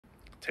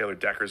Taylor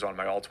Decker's on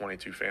my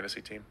All-22 fantasy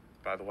team,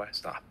 by the way.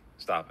 Stop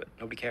it.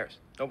 Nobody cares.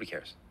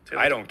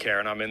 Taylor, I don't care,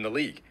 and I'm in the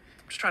league.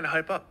 I'm just trying to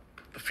hype up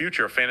the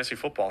future of fantasy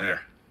football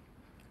here.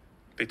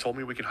 They told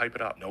me we could hype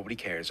it up. Nobody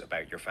cares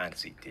about your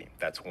fantasy team.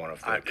 That's one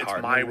of the It's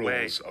cardinal my rules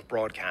way of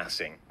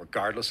broadcasting.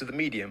 Regardless of the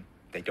medium,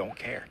 they don't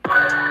care.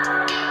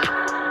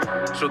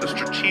 So the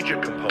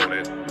strategic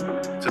component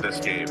to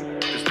this game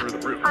is through the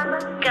roof.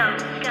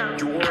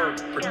 Your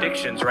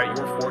predictions, right?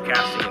 Your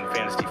forecasting in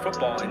fantasy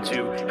football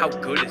into how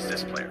good is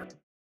this player.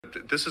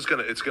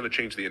 It's gonna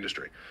change the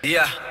industry.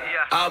 Yeah,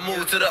 I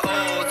moved to the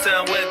old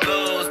town where it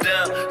goes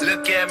down.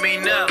 Look at me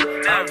now.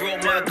 I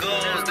wrote my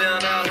goals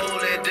down. I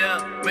hold it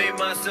down. Made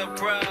myself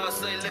proud.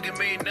 Say, look at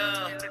me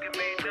now. Yeah. They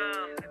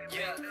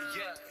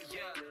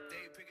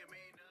picking me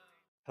now.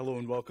 Hello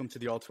and welcome to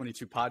the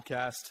All-22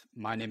 podcast.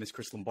 My name is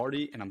Chris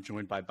Lombardi, and I'm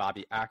joined by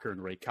Bobby Acker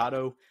and Ray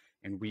Cotto,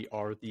 and we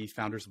are the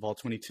founders of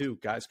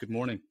All-22. Guys, good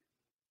morning.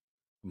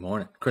 Good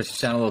morning. Chris, you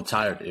sound a little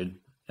tired, dude.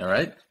 All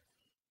right?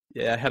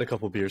 Yeah, I had a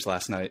couple beers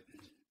last night.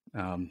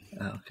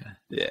 Okay.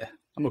 Yeah,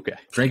 I'm okay.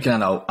 Drinking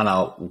on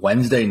a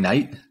Wednesday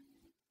night?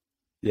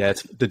 Yeah,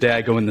 it's the day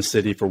I go in the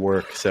city for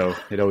work, so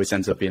it always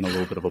ends up being a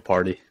little bit of a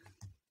party.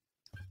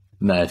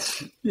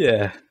 Nice.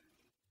 Yeah.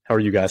 How are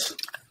you guys?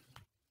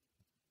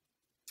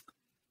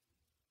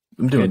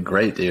 I'm doing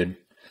great, dude.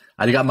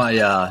 I got my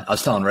I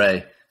was telling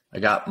Ray, I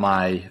got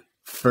my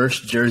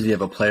first jersey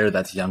of a player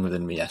that's younger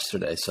than me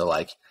yesterday. So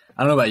like,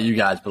 I don't know about you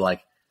guys, but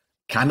like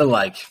kind of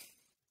like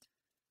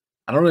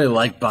I don't really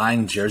like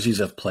buying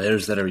jerseys of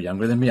players that are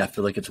younger than me. I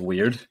feel like it's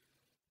weird.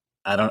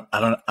 I don't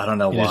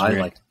know why.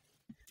 Like,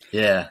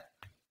 yeah,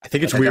 I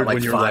think it's I weird got like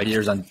when you're 5 like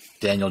years on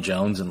Daniel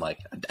Jones, and like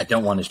I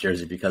don't want his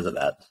jersey because of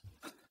that.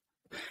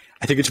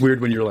 I think it's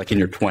weird when you're like in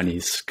your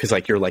 20s because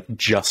like you're like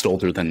just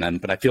older than them.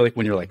 But I feel like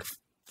when you're like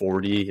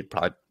 40, it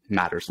probably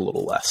matters a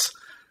little less.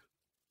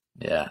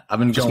 Yeah, I've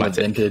been going with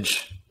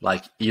vintage.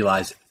 Like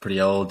Eli's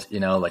pretty old,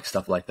 like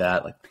stuff like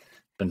that. Like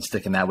been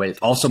sticking that way. It's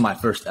also my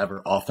first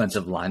ever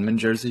offensive lineman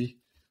jersey,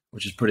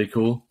 which is pretty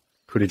cool.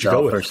 Who did you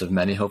go with? First of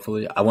many,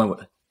 hopefully. I went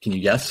with, can you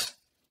guess?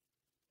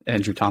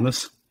 Andrew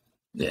Thomas.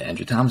 Yeah,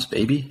 Andrew Thomas,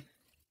 baby.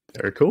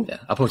 Very cool. Yeah,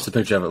 I'll post a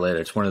picture of it later.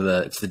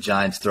 It's the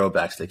Giants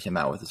throwbacks they came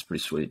out with. It's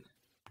pretty sweit.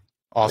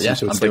 Awesome. Yeah,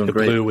 so it's I'm like the doing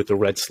great. blue with the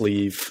red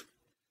sleeve.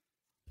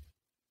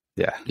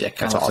 Yeah. Yeah,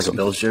 kind that's of looks awesome. like a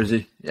Bills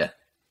jersey. Yeah.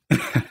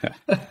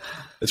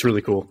 It's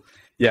really cool.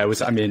 Yeah, it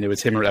was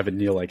him or Evan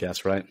Neal, I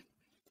guess, right?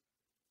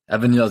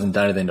 Evan Neal hasn't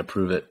done anything to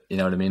prove it. You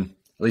know what I mean?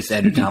 At least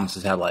Andrew Thomas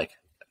has had like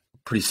a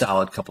pretty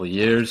solid couple of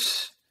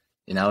years.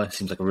 It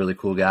seems like a really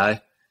cool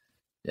guy.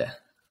 Yeah,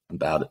 I'm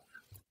about it.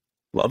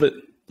 Love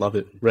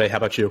it. Ray, how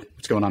about you?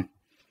 What's going on?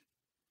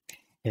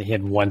 Yeah, he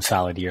had one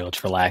solid year.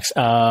 Let's relax.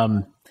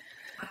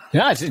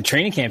 It's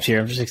training camps here.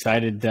 I'm just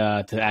excited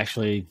to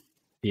actually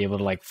be able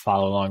to like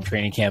follow along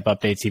training camp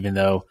updates, even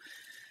though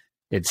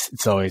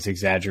it's always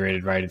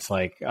exaggerated, right? It's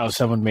like, oh,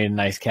 someone made a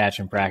nice catch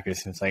in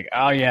practice, and it's like,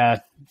 oh yeah,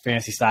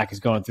 fantasy stock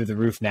is going through the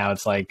roof now.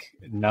 It's like,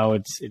 no,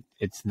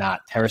 it's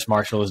not. Terrace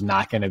Marshall is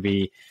not going to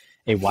be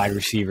a wide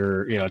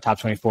receiver, top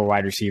 24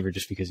 wide receiver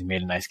just because he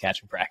made a nice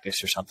catch in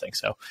practice or something.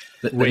 So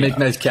they make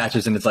nice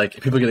catches, and it's like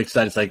people get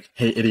excited. It's like,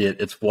 hey, idiot,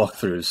 it's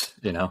walkthroughs.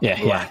 Yeah,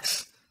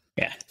 relax.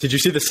 Yeah. Did you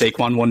see the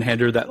Saquon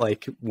one-hander that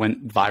like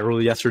went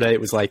viral yesterday? It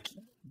was like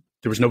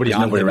there was nobody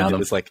on him. Around it him.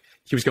 was like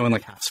he was going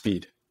like half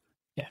speed.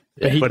 Yeah,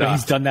 but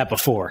he's done that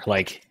before.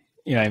 Like,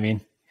 you know what I mean?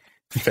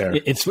 Fair.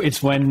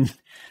 It's when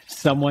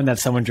someone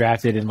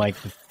drafted in like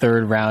the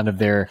third round of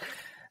their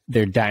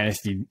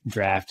dynasty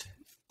draft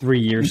 3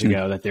 years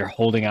ago that they're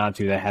holding on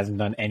to that hasn't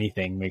done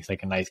anything makes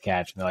like a nice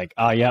catch. And they're like,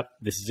 oh, yep,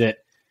 this is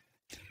it.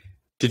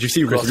 Did you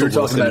see Chris,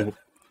 Russell Wilson?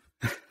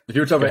 If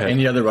you were talking about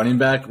any other running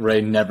back, Ray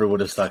never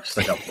would have stuck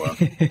up for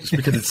him. Just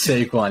because it's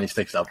Saquon, he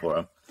sticks up for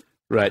him.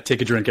 Right.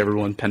 Take a drink,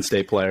 everyone. Penn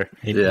State player.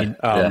 Yeah.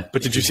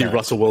 But did you see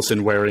Russell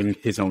Wilson wearing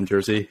his own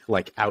jersey,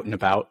 like out and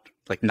about,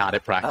 like not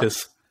at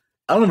practice?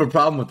 I don't have a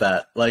problem with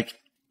that. Like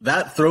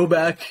that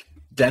throwback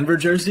Denver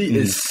jersey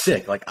is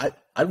sick. Like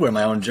I'd wear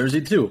my own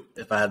jersey too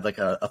if I had like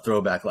a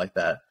throwback like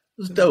that. It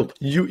was dope.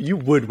 You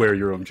would wear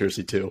your own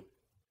jersey too.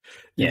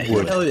 Yeah.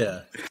 Hell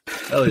yeah.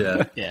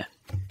 Yeah.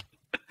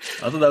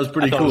 I thought that was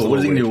pretty cool. What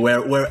is he weird.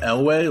 going to do? Wear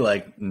Elway?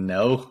 Like,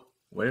 no.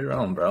 Wear your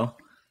own, bro.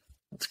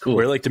 That's cool.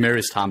 Wear like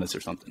Demaryius Thomas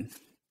or something.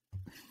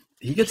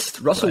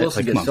 Russell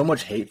Wilson like, gets so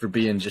much hate for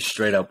being just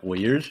straight up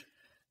weird.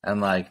 And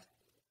like,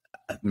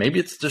 maybe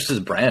it's just his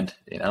brand,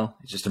 He's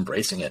just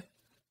embracing it.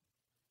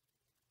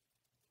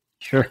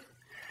 Sure.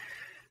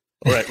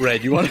 All right, Ray,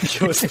 do you want to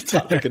give us the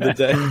topic of the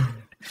day?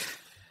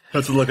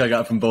 That's the look I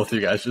got from both of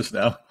you guys just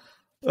now.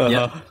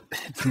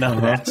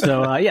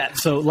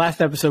 So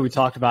last episode we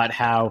talked about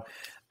how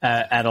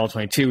at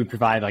All-22 we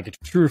provide like a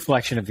true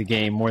reflection of the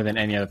game more than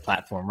any other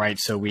platform, right?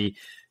 So we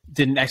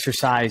did an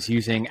exercise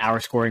using our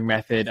scoring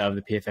method of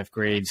the PFF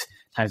grades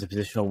times the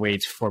positional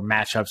weights for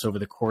matchups over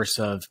the course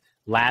of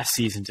last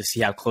season to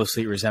see how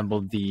closely it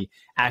resembled the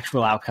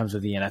actual outcomes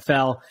of the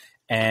NFL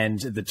and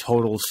the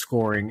total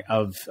scoring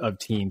of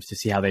teams to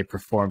see how they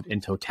performed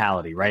in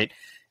totality, right?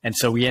 And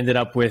so we ended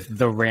up with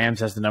the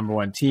Rams as the number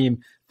one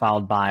team,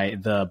 followed by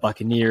the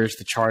Buccaneers,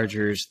 the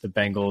Chargers, the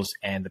Bengals,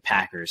 and the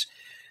Packers.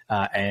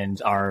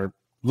 And our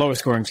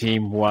lowest scoring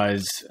team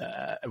was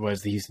the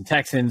Houston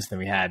Texans. Then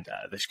we had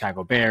the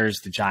Chicago Bears,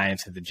 the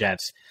Giants, and the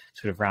Jets,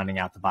 sort of rounding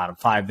out the bottom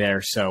five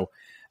there. So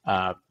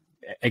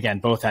again,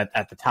 both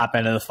at the top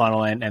end of the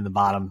funnel and the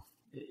bottom,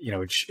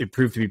 it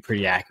proved to be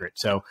pretty accurate.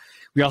 So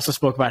we also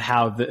spoke about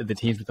how the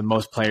teams with the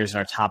most players in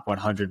our top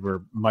 100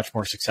 were much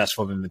more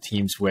successful than the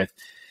teams with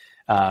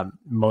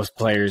most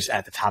players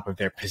at the top of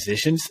their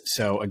positions.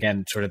 So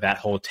again, sort of that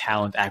whole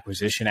talent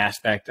acquisition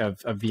aspect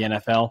of the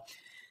NFL.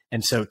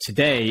 And so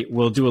today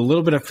we'll do a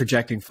little bit of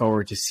projecting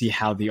forward to see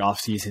how the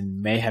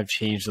offseason may have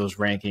changed those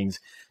rankings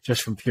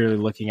just from purely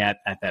looking at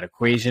that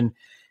equation.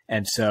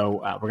 And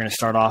so we're going to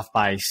start off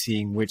by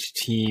seeing which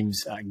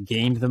teams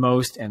gained the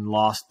most and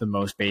lost the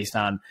most based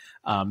on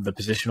the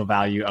positional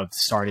value of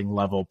starting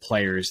level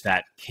players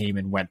that came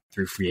and went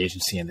through free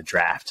agency and the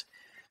draft.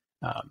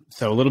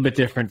 So a little bit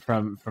different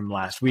from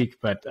last week,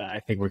 but I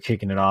think we're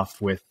kicking it off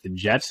with the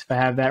Jets, if I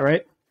have that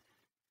right.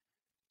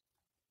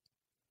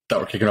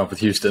 Thought we're kicking off with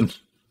Houston.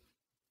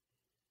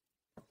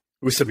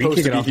 It was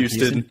supposed to be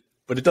Houston,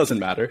 but it doesn't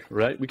matter,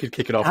 right? We could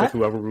kick it off with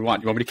whoever we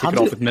want. You want me to kick it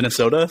off with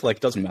Minnesota? Like,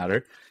 it doesn't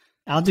matter.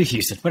 I'll do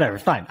Houston. Whatever,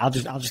 fine. I'll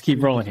just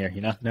keep rolling here.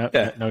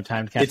 No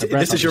time to catch up.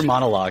 This is your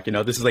monologue.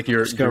 This is like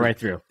your go right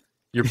through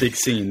your big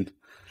scene.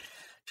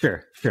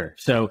 Sure.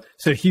 So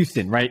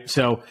Houston, right?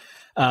 So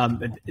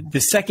the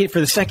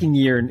second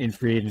year in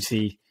free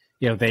agency,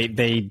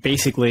 they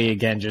basically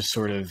again just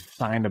sort of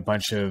signed a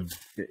bunch of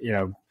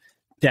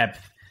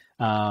depth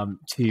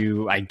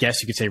to, I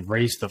guess you could say,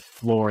 raise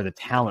the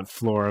talent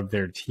floor of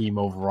their team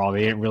overall.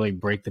 They didn't really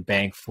break the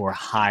bank for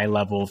high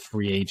level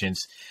free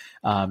agents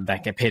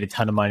that get paid a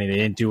ton of money. They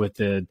didn't do what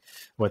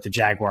the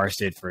Jaguars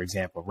did, for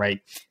example, right?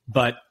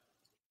 But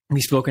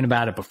we've spoken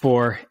about it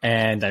before,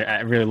 and I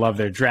really love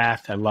their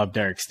draft. I love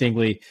Derek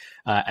Stingley,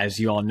 as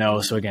you all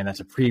know. So again, that's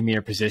a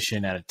premier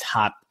position at a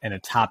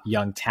top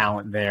young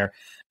talent there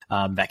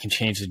that can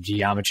change the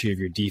geometry of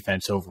your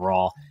defense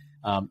overall.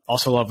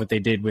 Also love what they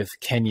did with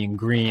Kenyon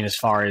Green as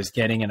far as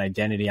getting an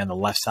identity on the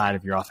left side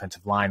of your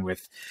offensive line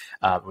with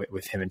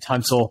him and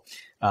Tunsil.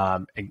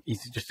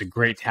 He's just a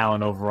great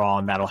talent overall,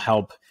 and that'll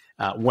help.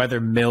 Whether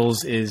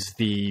Mills is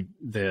the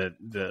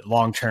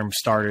long-term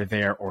starter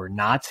there or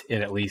not,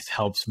 it at least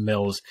helps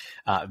Mills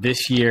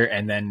this year,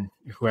 and then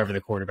whoever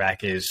the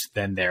quarterback is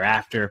then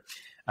thereafter.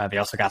 They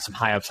also got some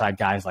high upside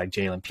guys like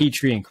Jalen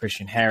Petrie and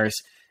Christian Harris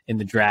in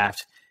the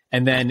draft.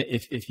 And then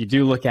if you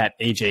do look at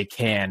A.J.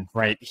 Cann,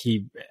 right,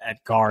 he at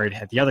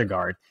the other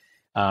guard,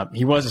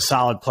 he was a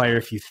solid player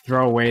if you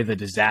throw away the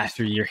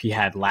disaster year he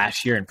had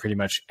last year, and pretty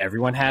much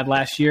everyone had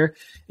last year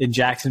in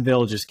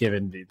Jacksonville, just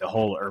given the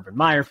whole Urban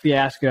Meyer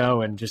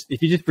fiasco. And just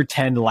if you just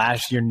pretend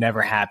last year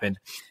never happened,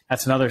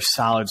 that's another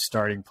solid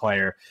starting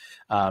player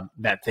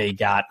that they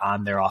got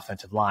on their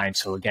offensive line.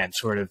 So again,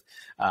 sort of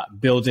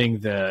building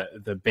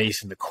the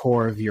base and the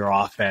core of your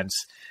offense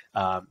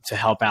to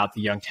help out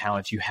the young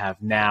talent you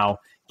have now,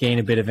 gain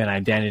a bit of an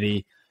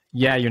identity.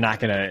 Yeah, you're not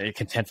going to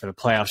contend for the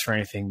playoffs or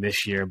anything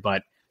this year,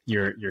 but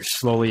you're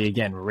slowly,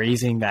 again,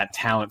 raising that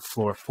talent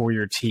floor for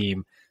your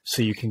team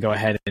so you can go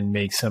ahead and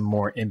make some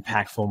more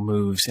impactful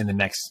moves in the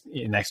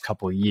next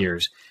couple of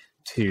years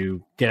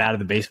to get out of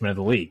the basement of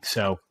the league.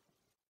 So,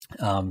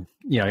 again,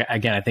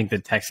 I think the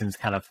Texans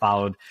kind of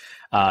followed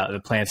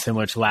the plan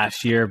similar to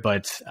last year,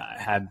 but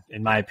had,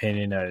 in my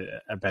opinion,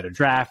 a better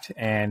draft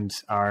and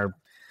are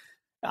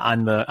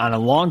on a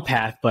long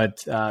path, but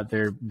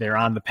they're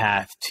on the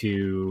path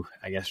to,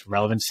 I guess,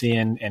 relevancy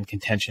and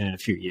contention in a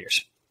few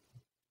years.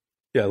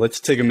 Yeah, let's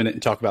take a minute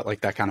and talk about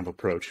like that kind of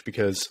approach,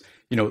 because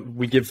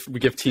we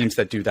give teams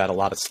that do that a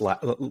lot of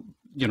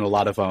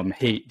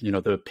hate.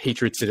 The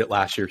Patriots did it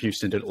last year,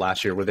 Houston did it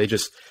last year, where they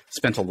just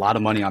spent a lot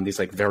of money on these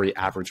like very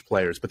average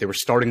players, but they were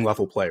starting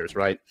level players,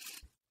 right?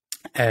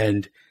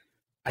 And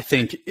I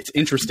think it's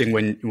interesting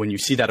when you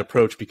see that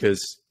approach,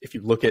 because if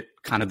you look at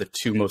kind of the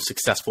two most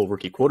successful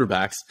rookie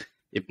quarterbacks,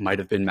 it might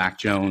have been Mac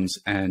Jones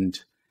and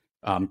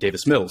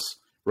Davis Mills,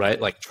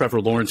 right? Like Trevor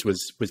Lawrence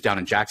was down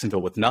in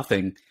Jacksonville with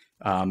nothing.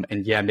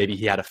 And yeah, maybe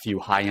he had a few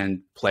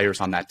high-end players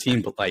on that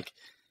team, but like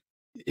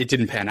it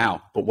didn't pan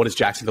out. But what does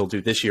Jacksonville do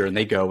this year? And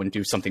they go and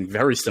do something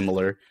very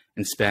similar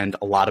and spend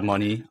a lot of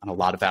money on a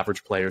lot of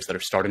average players that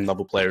are starting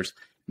level players,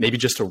 maybe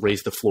just to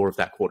raise the floor of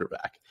that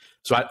quarterback.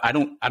 So I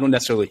don't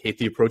necessarily hate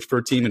the approach for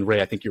a team. And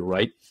Ray, I think you're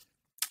right.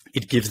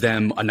 It gives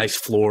them a nice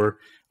floor,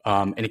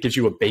 and it gives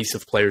you a base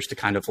of players to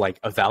kind of like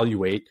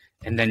evaluate,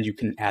 and then you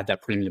can add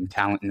that premium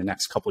talent in the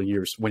next couple of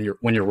years when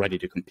you're ready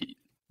to compete.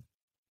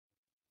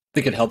 I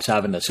think it helps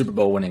having a Super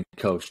Bowl winning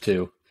coach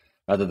too,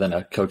 rather than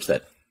a coach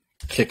that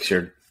kicks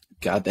your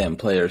goddamn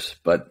players.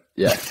 But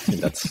yeah, I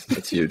think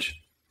that's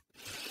huge.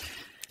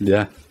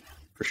 Yeah,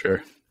 for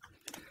sure.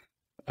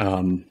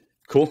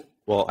 Cool.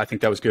 Well, I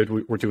think that was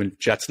good. We're doing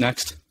Jets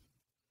next.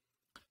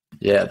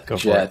 Yeah,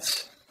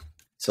 Jets.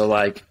 So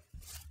like,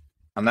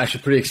 I'm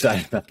actually pretty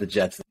excited about the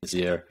Jets this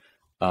year.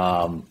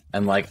 And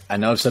like, I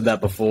know I've said that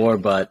before,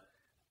 but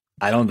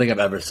I don't think I've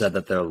ever said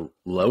that they're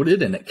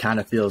loaded, and it kind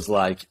of feels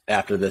like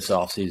after this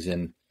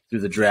offseason, through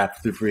the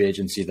draft, through free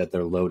agency, that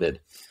they're loaded.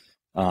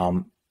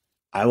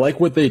 I like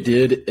what they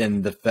did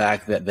in the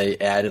fact that they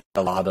added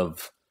a lot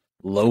of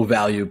low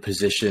value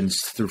positions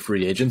through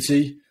free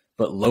agency,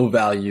 but low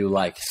value,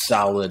 like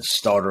solid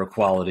starter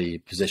quality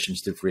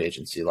positions through free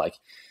agency. Like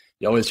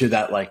you always hear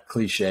that like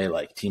cliche,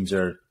 like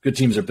good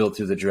teams are built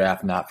through the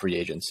draft, not free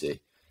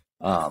agency.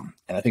 And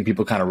I think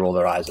people kind of roll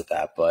their eyes at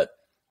that, but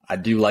I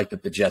do like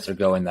that the Jets are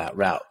going that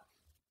route.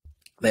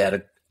 They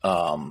had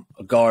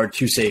a guard,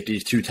 2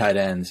 safeties, 2 tight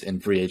ends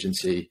in free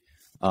agency.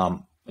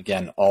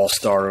 Again, all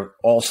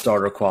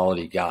starter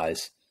quality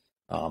guys.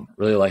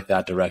 Really like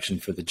that direction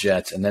for the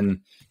Jets. And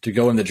then to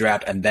go in the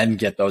draft and then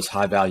get those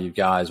high value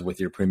guys with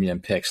your premium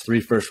picks, 3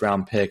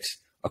 first-round picks,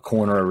 a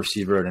corner, a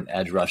receiver, and an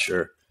edge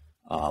rusher.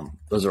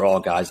 Those are all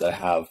guys that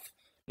have,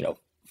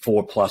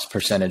 4+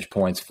 percentage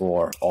points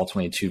for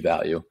all-22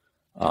 value.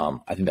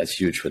 I think that's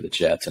huge for the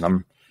Jets. And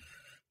I'm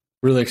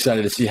really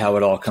excited to see how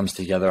it all comes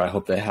together. I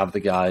hope they have the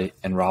guy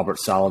in Robert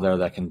Saleh there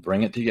that can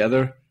bring it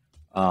together.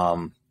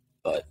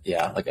 But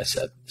yeah, like I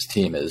said, this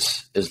team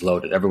is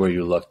loaded. Everywhere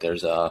you look,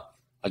 there's a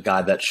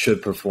guy that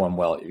should perform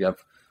well. You have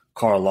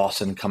Carl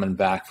Lawson coming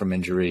back from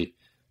injury.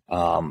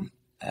 And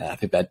I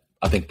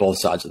think both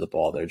sides of the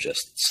ball, they're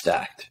just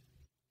stacked.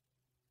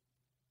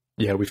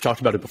 Yeah, we've talked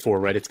about it before,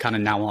 right? It's kind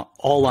of now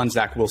all on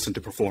Zach Wilson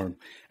to perform.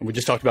 And we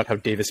just talked about how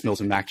Davis Mills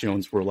and Mac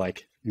Jones were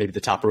like maybe the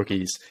top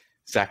rookies.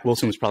 Zach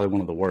Wilson was probably one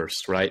of the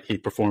worst, right? He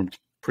performed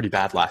pretty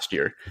bad last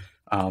year.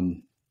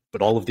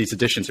 But all of these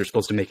additions are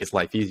supposed to make his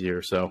life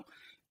easier. So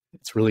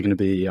it's really going to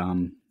be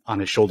on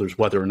his shoulders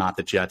whether or not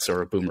the Jets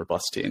are a boom or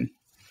bust team.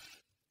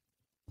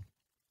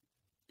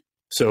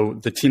 So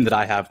the team that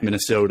I have,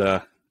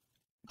 Minnesota,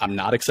 I'm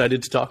not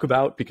excited to talk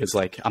about because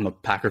I'm a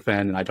Packer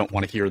fan and I don't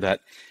want to hear that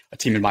a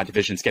team in my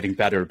division is getting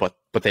better, but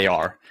they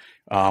are.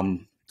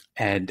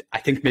 And I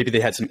think maybe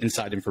they had some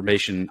inside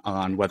information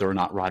on whether or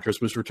not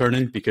Rodgers was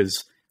returning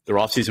because their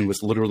offseason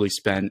was literally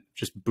spent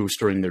just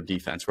boosting their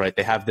defense, right?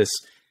 They have this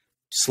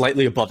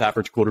slightly above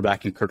average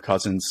quarterback in Kirk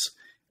Cousins,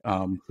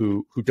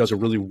 who does a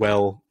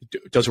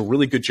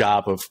really good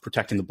job of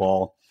protecting the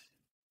ball.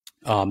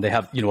 They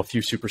have, a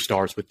few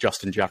superstars with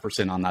Justin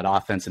Jefferson on that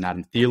offense and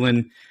Adam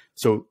Thielen.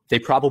 So they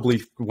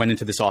probably went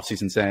into this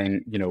offseason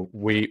saying,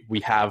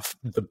 we have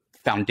the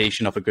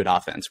foundation of a good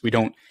offense. We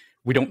don't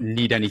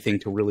need anything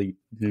to really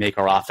make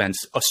our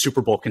offense a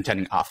Super Bowl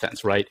contending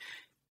offense, right?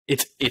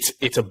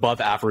 It's above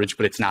average,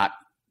 but it's not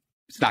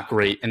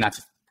great. And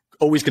that's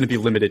always going to be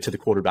limited to the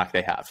quarterback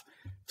they have.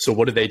 So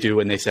what do?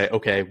 And they say,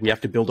 okay, we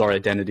have to build our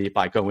identity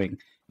by going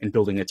and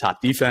building a top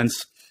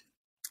defense.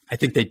 I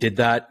think they did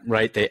that,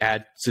 right? They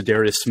add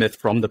Zadarius Smith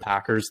from the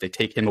Packers. They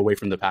take him away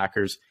from the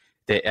Packers.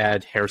 They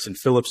add Harrison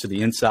Phillips to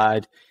the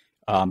inside,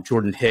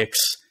 Jordan Hicks.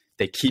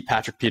 They keep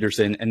Patrick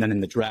Peterson. And then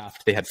in the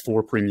draft, they had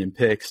 4 premium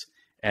picks,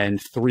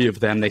 and 3 of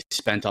them they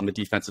spent on the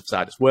defensive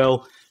side as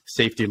well.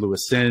 Safety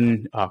Lewis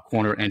Sin,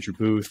 corner Andrew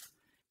Booth,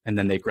 and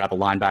then they grab a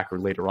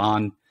linebacker later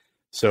on.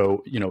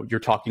 So, you're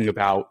talking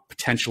about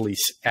potentially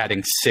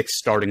adding 6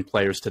 starting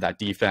players to that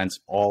defense,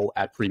 all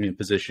at premium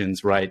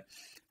positions, right?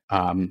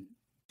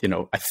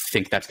 I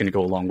think that's going to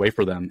go a long way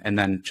for them. And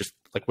then just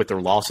like with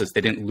their losses,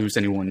 they didn't lose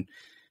anyone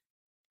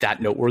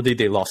that noteworthy.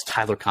 They lost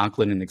Tyler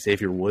Conklin and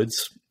Xavier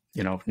Woods,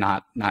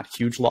 not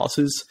huge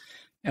losses.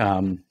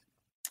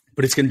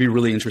 But it's going to be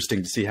really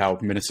interesting to see how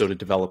Minnesota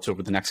develops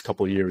over the next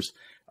couple of years,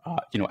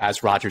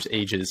 as Rodgers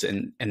ages.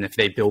 And if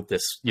they build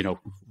this,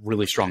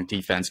 really strong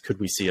defense, could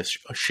we see a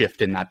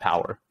shift in that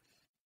power?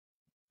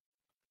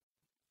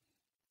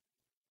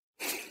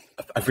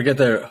 I forget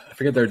their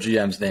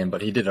GM's name,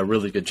 but he did a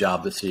really good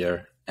job this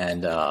year.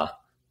 And I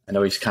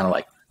know he's kind of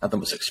like not the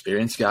most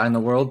experienced guy in the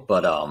world,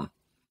 but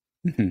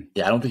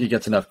yeah, I don't think he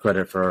gets enough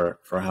credit for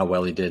how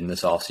well he did in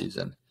this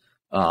offseason.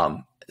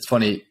 It's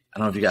funny. I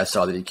don't know if you guys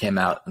saw that he came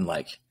out and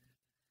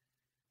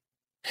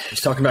he's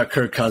talking about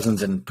Kirk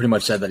Cousins and pretty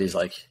much said that he's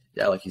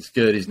he's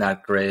good, he's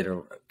not great,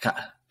 or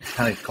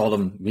kind of called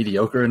him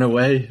mediocre in a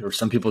way, or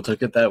some people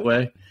took it that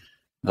way.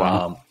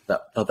 Wow.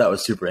 Thought that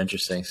was super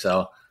interesting.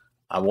 So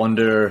I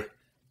wonder,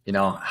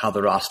 how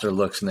the roster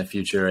looks in the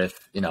future.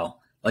 If,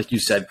 like you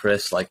said,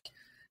 Chris,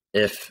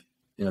 if,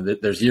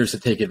 there's years to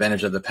take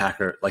advantage of the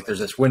Packer, there's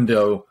this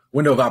window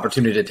of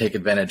opportunity to take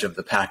advantage of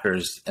the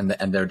Packers and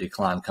their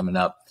decline coming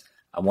up.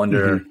 I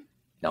wonder,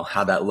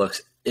 how that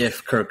looks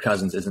if Kirk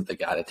Cousins isn't the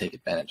guy to take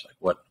advantage.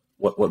 What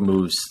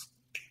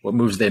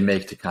moves they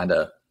make to kind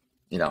of,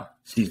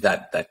 seize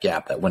that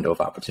gap, that window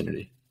of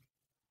opportunity.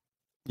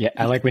 Yeah,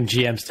 I like when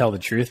GMs tell the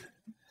truth.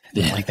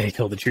 Yeah. They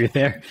told the truth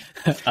there.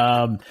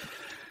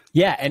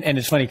 Yeah, and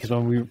it's funny because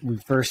when we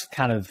first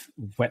kind of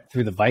went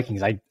through the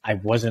Vikings, I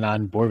wasn't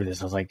on board with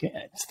this. I was like, yeah,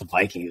 it's the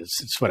Vikings.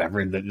 It's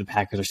whatever. The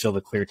Packers are still the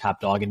clear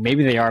top dog. And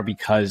maybe they are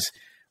because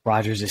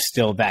Rodgers is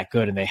still that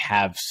good and they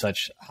have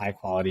such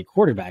high-quality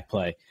quarterback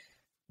play.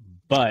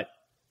 But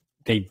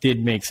they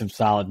did make some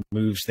solid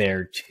moves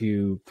there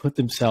to put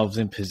themselves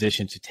in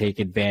position to take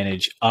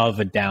advantage of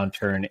a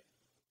downturn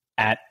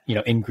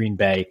in Green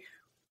Bay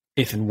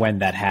if and when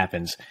that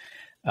happens.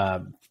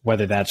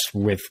 Whether that's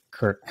with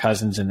Kirk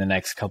Cousins in the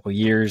next couple of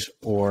years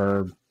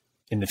or,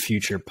 in the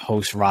future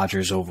post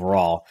Rodgers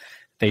overall,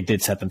 they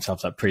did set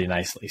themselves up pretty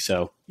nicely.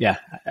 So yeah,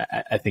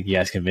 I think you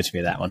guys convinced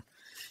me of that one.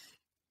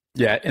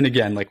 Yeah, and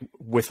again, like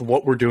with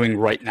what we're doing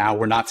right now,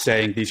 we're not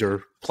saying these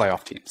are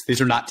playoff teams.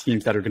 These are not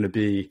teams that are going to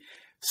be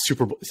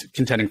Super Bowl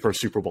contending for a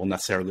Super Bowl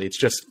necessarily. It's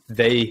just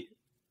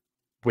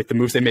with the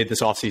moves they made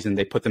this offseason,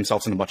 they put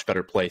themselves in a much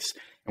better place.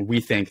 And we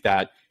think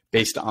that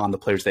based on the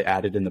players they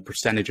added and the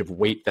percentage of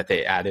weight that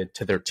they added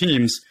to their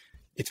teams,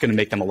 it's going to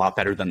make them a lot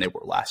better than they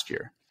were last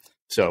year.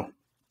 So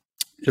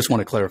just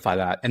want to clarify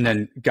that. And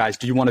then, guys,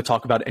 do you want to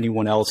talk about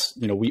anyone else?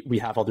 You know, we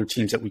have other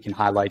teams that we can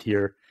highlight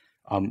here,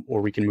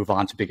 or we can move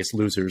on to biggest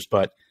losers.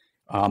 But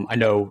I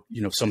know,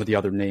 you know, some of the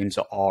other names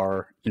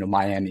are, you know,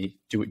 Miami.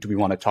 Do we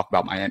want to talk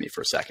about Miami for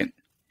a second?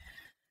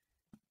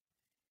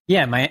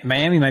 Yeah,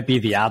 Miami might be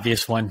the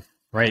obvious one,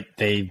 right?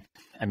 They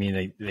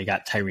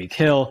got Tyreek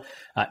Hill,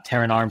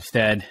 Terron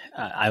Armstead.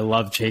 I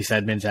love Chase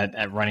Edmonds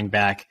at running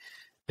back.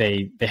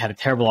 They had a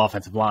terrible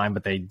offensive line,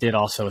 but they did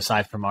also,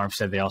 aside from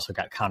Armstead, they also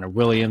got Connor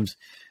Williams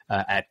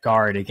at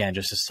guard. Again,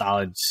 just a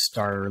solid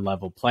starter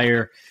level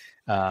player.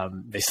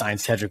 They signed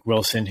Cedric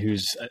Wilson,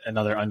 who's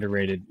another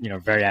underrated, you know,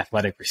 very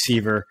athletic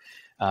receiver.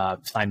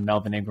 Signed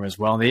Melvin Ingram as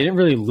well. And they didn't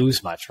really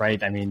lose much,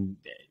 right? I mean,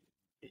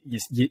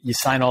 you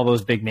sign all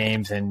those big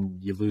names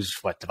and you lose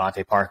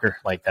Devontae Parker.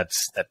 Like that.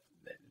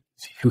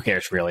 Who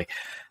cares really?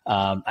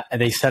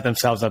 They set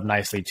themselves up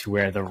nicely to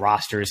where the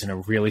roster is in a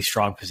really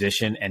strong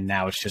position, and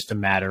now it's just a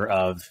matter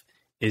of,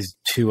 is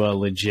Tua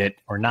legit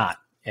or not?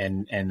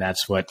 And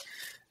that's what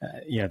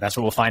that's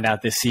what we'll find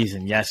out this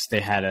season. Yes,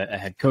 they had a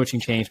head coaching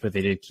change, but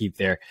they did keep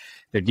their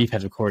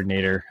defensive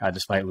coordinator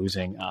despite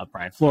losing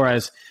Brian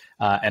Flores.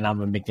 And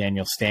I'm a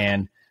McDaniel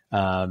stan.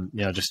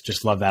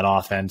 Just love that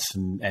offense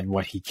and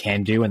what he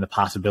can do, and the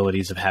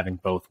possibilities of having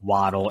both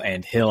Waddle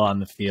and Hill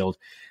on the field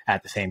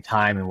at the same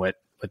time, and what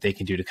they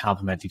can do to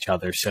complement each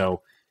other.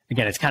 So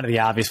again, it's kind of the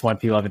obvious one.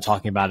 People have been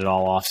talking about it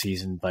all off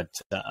season, but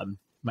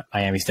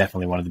Miami's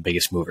definitely one of the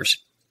biggest movers.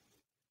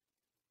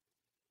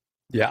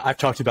 Yeah, I've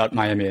talked about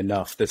Miami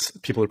enough.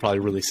 People are probably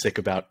really sick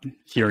about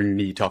hearing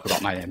me talk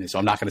about Miami, so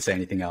I'm not going to say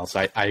anything else.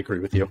 I agree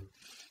with you.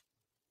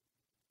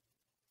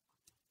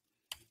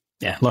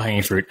 Yeah,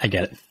 low-hanging fruit. I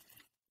get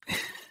it.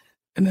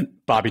 And then,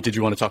 Bobby, did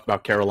you want to talk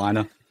about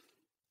Carolina?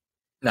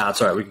 No, it's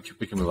all right.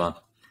 We can move on.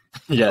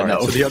 Yeah, all no,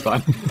 right, so the other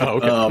fine.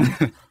 Oh,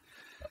 okay.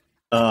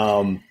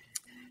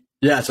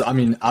 Yeah, so I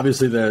mean,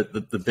 obviously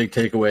the big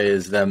takeaway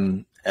is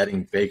them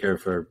adding Baker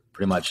for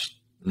pretty much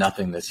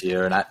nothing this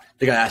year. And I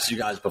think I asked you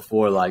guys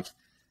before, like,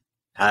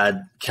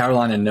 had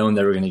Carolina known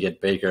they were going to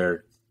get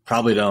Baker,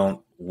 probably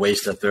don't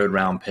waste a third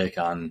round pick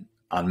on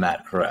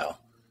Matt Corral.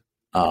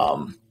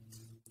 I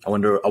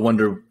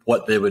wonder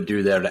what they would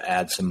do there to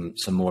add some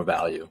more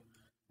value.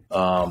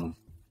 But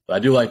I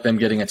do like them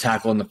getting a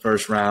tackle in the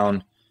first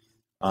round.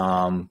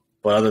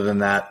 But other than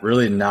that,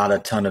 really not a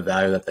ton of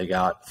value that they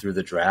got through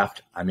the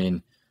draft. I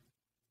mean,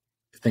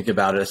 think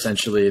about it.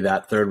 Essentially,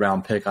 that third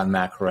round pick on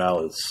Matt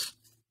Corral is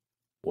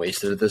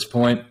wasted at this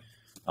point.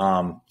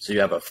 So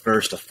you have a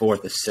first, a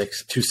fourth, a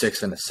sixth, 2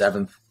 6, and a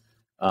seventh.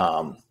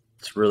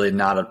 It's really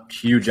not a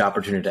huge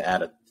opportunity to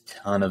add a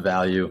ton of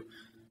value.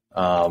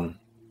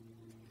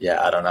 Yeah,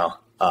 I don't know.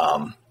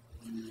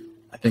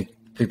 I think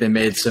they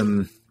made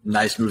some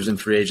nice moves in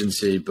free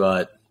agency,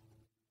 but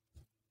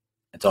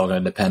it's all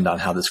going to depend on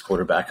how this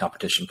quarterback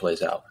competition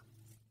plays out.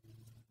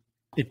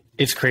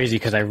 It's crazy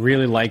because I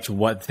really liked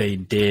what they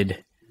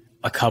did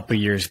a couple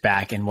years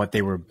back and what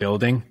they were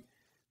building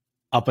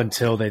up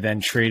until they then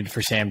traded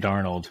for Sam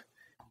Darnold,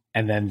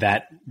 and then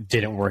that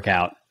didn't work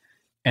out.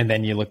 And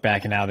then you look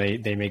back and now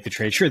they make the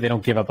trade. Sure, they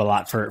don't give up a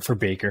lot for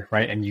Baker,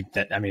 right? And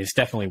it's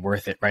definitely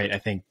worth it, right? I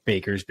think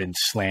Baker's been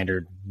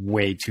slandered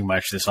way too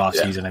much this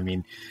offseason. Yeah. I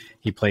mean,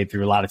 he played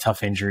through a lot of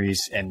tough injuries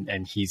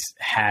and he's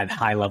had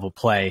high-level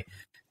play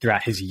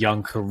throughout his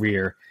young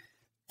career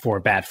for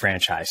a bad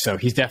franchise. So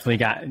he's definitely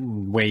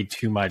gotten way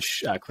too much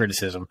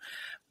criticism.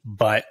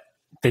 But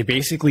they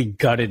basically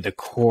gutted the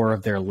core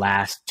of their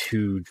last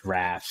 2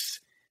 drafts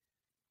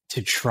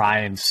to try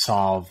and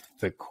solve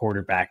the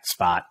quarterback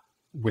spot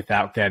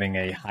without getting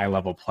a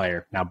high-level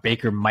player. Now,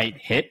 Baker might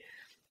hit,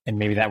 and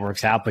maybe that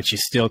works out, but you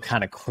still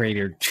kind of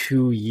cratered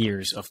 2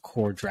 years of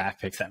core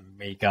draft picks that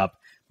make up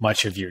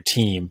much of your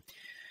team.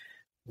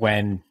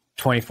 When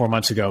 24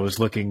 months ago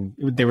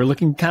they were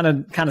looking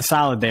kind of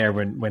solid there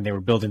when they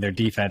were building their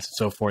defense and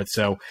so forth.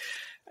 So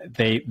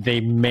they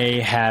may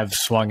have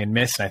swung and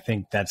missed. And I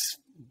think that's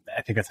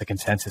a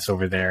consensus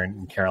over there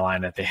in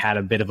Carolina, that they had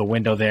a bit of a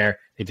window there.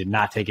 They did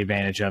not take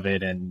advantage of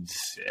it, and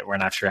we're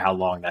not sure how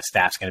long that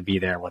staff's going to be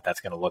there and what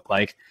that's going to look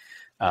like.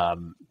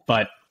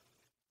 But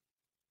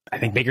I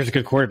think Baker's a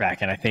good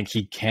quarterback, and I think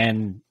he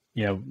can,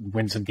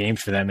 win some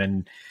games for them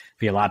and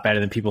be a lot better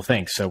than people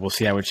think. So we'll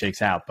see how it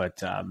shakes out.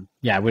 But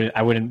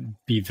I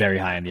wouldn't be very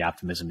high on the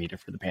optimism meter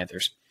for the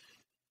Panthers.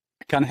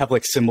 I kind of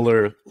have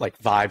similar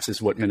vibes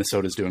as what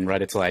Minnesota's doing,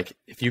 right? It's like,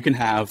 if you can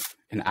have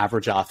an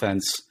average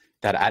offense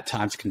that at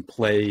times can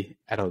play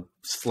at a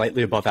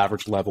slightly above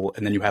average level,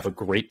 and then you have a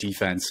great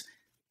defense,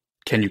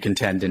 can you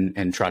contend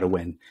and try to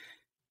win?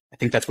 I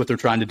think that's what they're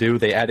trying to do.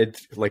 They added,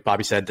 like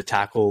Bobby said, the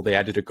tackle. They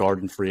added a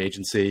guard in free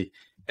agency,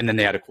 and then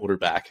they had a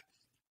quarterback.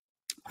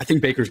 I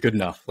think Baker's good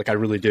enough. Like, I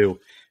really do.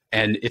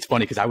 And it's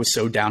funny because I was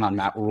so down on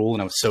Matt Rule,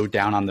 and I was so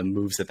down on the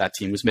moves that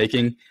team was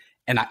making.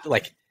 And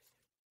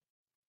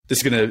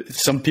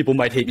some people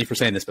might hate me for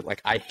saying this, but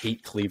like, I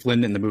hate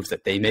Cleveland and the moves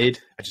that they made.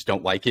 I just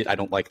don't like it. I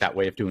don't like that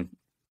way of doing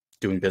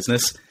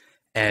business.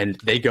 And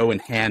they go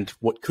and hand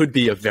what could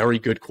be a very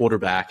good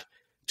quarterback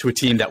to a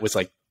team that was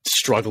like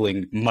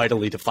struggling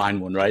mightily to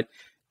find one, right?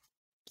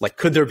 Like,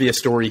 could there be a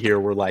story here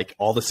where like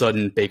all of a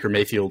sudden Baker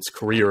Mayfield's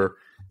career,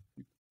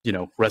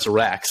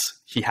 resurrects?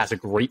 He has a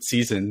great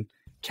season.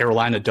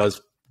 Carolina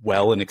does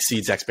well and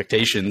exceeds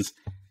expectations,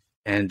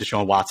 and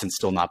Deshaun Watson's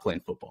still not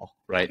playing football,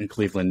 right? And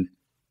Cleveland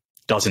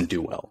doesn't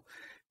do well.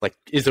 Like,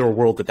 is there a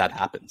world that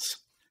happens?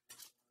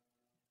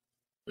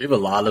 We have a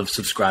lot of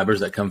subscribers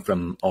that come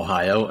from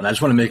Ohio, and I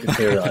just want to make it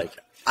clear, like,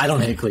 I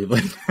don't hate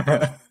Cleveland.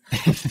 I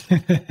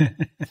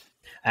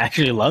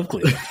actually love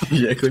Cleveland.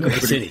 Yeah,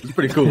 Cleveland's it's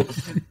pretty cool. Do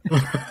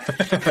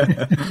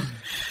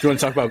you want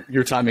to talk about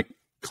your time at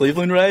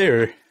Cleveland, Ray,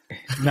 or?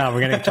 No,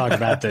 we're going to talk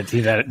about the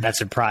team that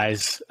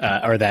surprised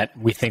or that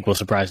we think will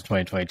surprise in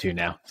 2022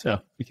 now.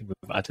 So we can move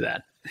on to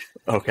that.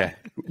 Okay.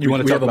 You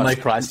want to talk about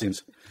surprise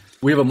teams?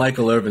 We have a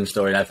Michael Irvin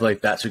story, and I feel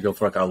like that should go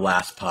for like our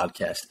last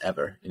podcast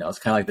ever. It's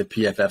kind of like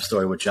the PFF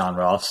story with John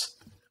Ross.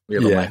 We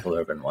have a Michael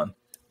Irvin one.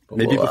 But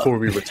maybe before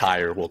we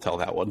retire, we'll tell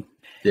that one.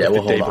 Yeah, like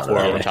we'll the day hold on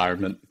before our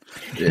retirement.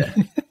 Yeah.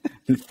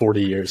 In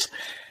 40 years.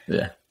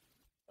 Yeah.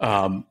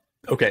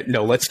 Okay,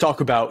 no, let's talk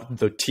about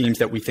the teams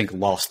that we think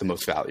lost the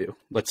most value.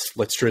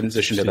 Let's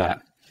transition to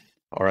that.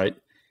 All right.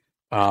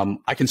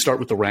 I can start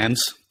with the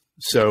Rams.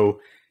 So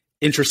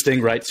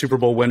interesting, right? Super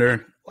Bowl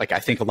winner. Like, I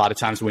think a lot of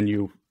times when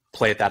you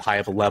play at that high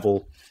of a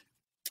level,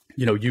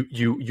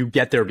 you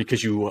get there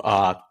because you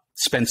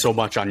spend so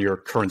much on your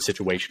current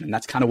situation. And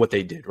that's kind of what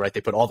they did, right?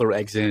 They put all their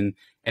eggs in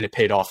and it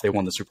paid off. They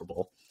won the Super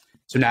Bowl.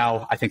 So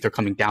now I think they're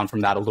coming down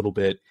from that a little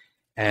bit,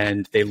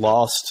 and they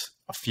lost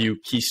a few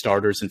key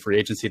starters in free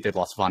agency. They've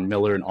lost Von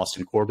Miller and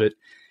Austin Corbett.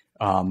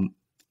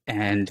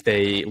 And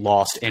they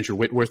lost Andrew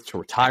Whitworth to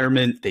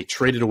retirement. They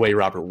traded away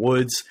Robert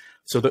Woods.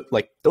 So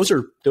those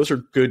are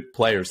good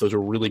players. Those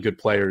are really good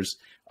players.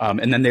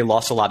 And then they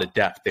lost a lot of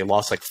depth. They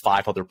lost like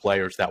 5 other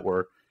players that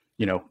were,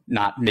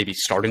 not maybe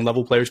starting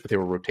level players, but they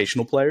were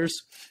rotational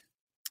players.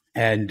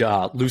 And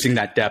losing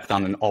that depth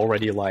on an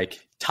already like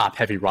top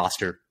heavy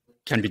roster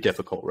can be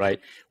difficult, right?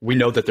 We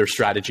know that their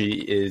strategy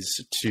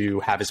is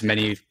to have as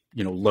many,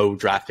 low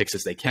draft picks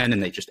as they can,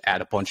 and they just add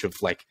a bunch of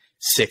like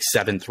 6th,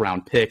 7th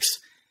round picks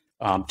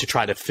to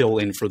try to fill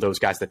in for those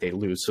guys that they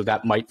lose. So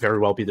that might very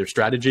well be their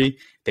strategy.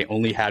 They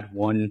only had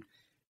one,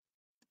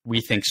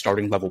 we think,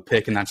 starting level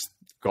pick, and that's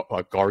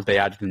a guard they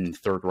added in the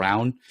 3rd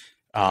round.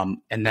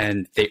 And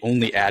then they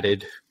only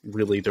added,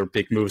 really, their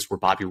big moves were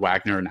Bobby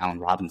Wagner and Allen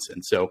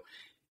Robinson. So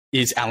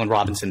is Allen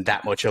Robinson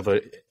that much of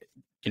a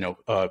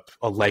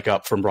leg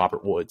up from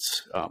Robert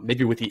Woods?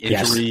 Maybe with the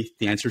injury, yes.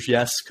 The answer is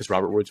yes, because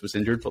Robert Woods was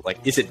injured. But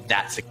is it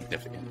that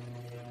significant?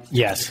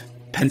 Yes.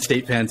 Penn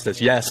State fan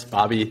says yes.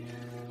 Bobby,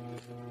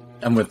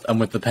 I'm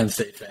with the Penn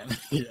State fan.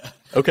 Yeah.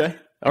 Okay.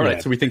 All right. Yeah.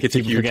 So we think it's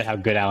People a huge. Forget how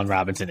good Allen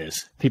Robinson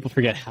is. People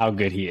forget how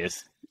good he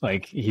is.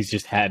 Like, he's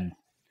just had.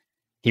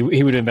 He would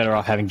have been better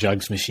off having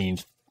jugs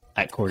machines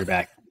at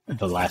quarterback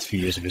the last few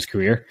years of his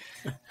career.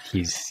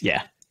 Okay.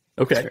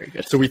 Very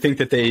good. So we think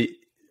that they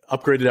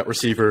upgraded at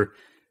receiver.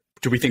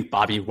 Do we think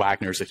Bobby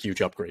Wagner is a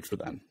huge upgrade for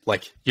them?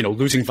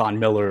 Losing Von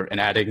Miller and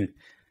adding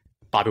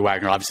Bobby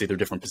Wagner, obviously they're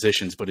different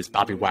positions, but is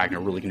Bobby Wagner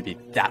really going to be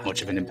that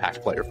much of an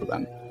impact player for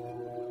them?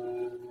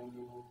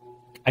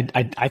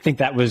 I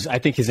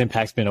think his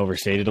impact's been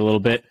overstated a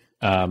little bit,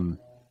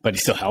 but he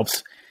still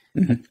helps.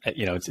 Mm-hmm.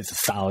 It's a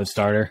solid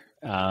starter.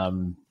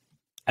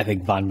 I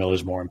think Von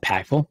Miller's more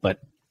impactful, but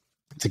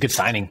it's a good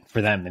signing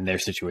for them in their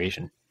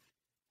situation.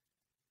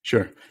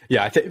 Sure.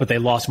 Yeah. But they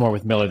lost more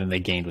with Miller than they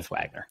gained with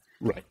Wagner.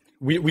 Right.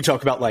 We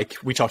talked about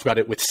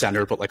it with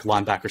center, but like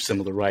linebacker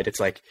similar, right? It's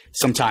like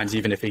sometimes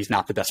even if he's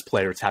not the best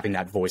player, it's having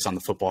that voice on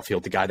the football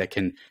field, the guy that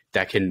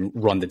can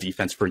run the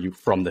defense for you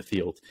from the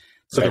field.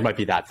 So There might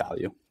be that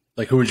value.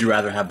 Like, who would you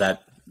rather have,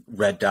 that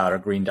red dot or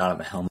green dot on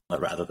the helmet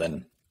rather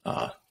than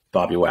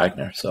Bobby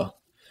Wagner? So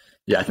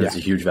I think that's a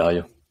huge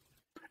value.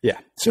 Yeah.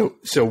 So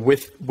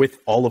with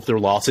all of their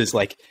losses,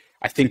 like,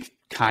 I think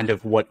kind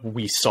of what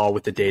we saw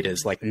with the data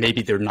is like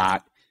maybe they're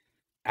not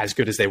as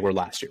good as they were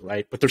last year,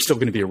 right? But they're still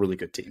going to be a really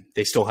good team.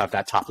 They still have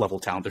that top level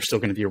talent. They're still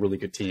going to be a really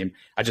good team.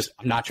 I'm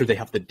not sure they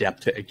have the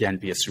depth to again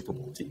be a Super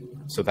Bowl team.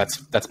 So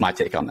that's my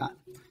take on that.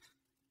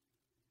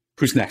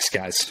 Who's next,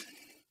 guys?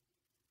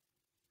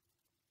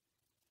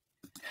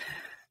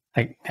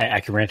 I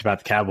can rant about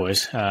the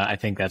Cowboys. I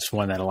think that's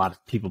one that a lot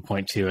of people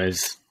point to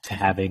as to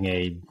having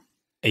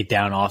a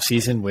down off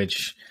season,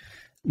 which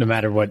no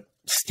matter what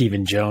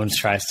Stephen Jones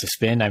tries to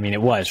spin, I mean,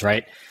 it was,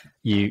 right?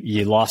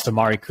 You lost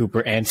Amari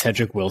Cooper and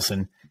Cedric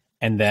Wilson,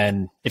 and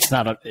then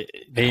they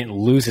didn't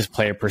lose his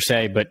player per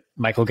se, but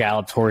Michael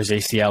Gallup tore his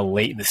ACL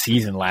late in the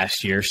season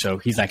last year, so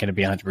he's not going to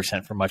be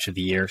 100% for much of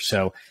the year.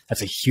 So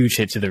that's a huge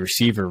hit to the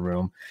receiver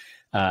room.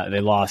 They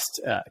lost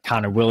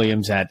Connor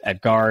Williams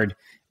at guard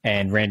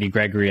and Randy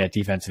Gregory at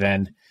defensive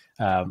end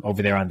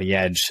over there on the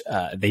edge.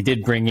 They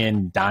did bring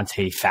in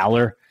Dante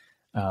Fowler,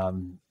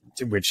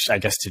 which I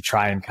guess to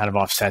try and kind of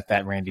offset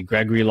that Randy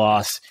Gregory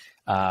loss.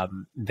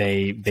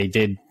 They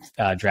did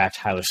draft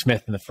Tyler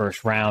Smith in the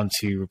first round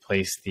to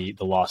replace the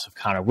loss of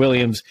Connor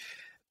Williams,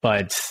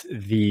 but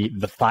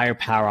the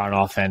firepower on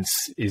offense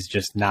is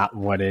just not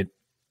what it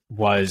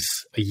was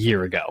a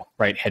year ago,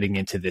 right? Heading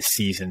into this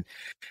season,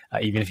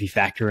 even if you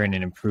factor in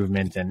an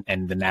improvement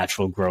and the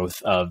natural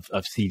growth of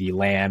CeeDee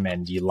Lamb,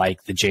 and you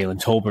like the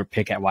Jalen Tolbert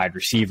pick at wide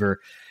receiver,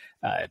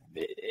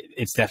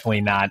 it's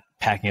definitely not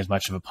packing as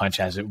much of a punch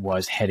as it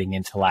was heading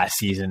into last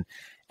season,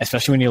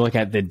 especially when you look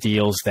at the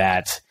deals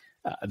that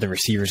the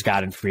receivers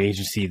got in free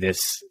agency this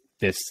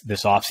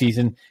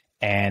offseason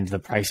and the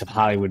price of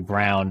Hollywood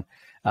Brown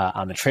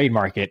on the trade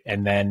market.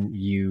 And then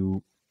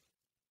you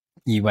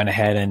went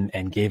ahead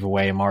and gave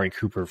away Amari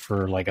Cooper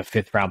for like a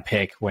 5th round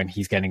pick when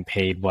he's getting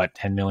paid,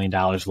 $10 million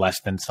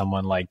less than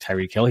someone like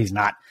Tyreek Hill. He's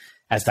not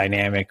as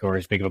dynamic or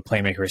as big of a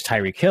playmaker as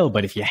Tyreek Hill,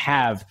 but if you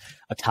have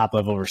a top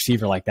level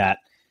receiver like that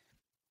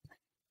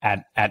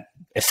at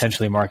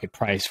essentially market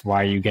price,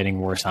 why are you getting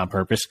worse on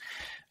purpose?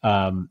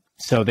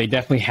 So they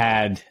definitely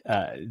had,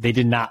 they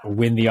did not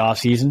win the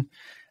offseason,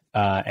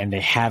 and they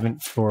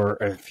haven't for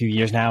a few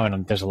years now.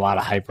 And there's a lot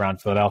of hype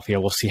around Philadelphia.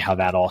 We'll see how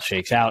that all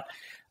shakes out.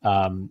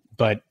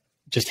 But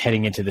just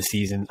heading into the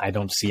season, I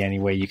don't see any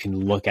way you can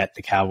look at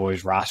the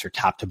Cowboys roster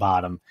top to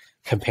bottom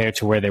compared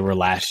to where they were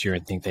last year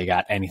and think they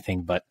got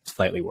anything but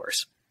slightly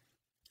worse.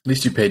 At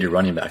least you paid your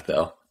running back,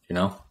 though, you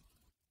know?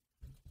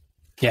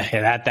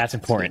 Yeah, that's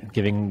important.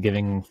 Giving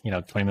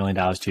 $20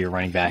 million to your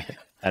running back,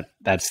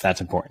 that's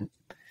important.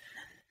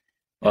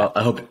 Well,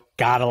 I hope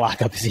gotta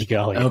lock up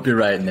Ezekiel Elliott. I hope you're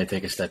right, and they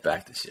take a step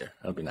back this year.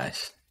 That'll be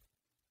nice.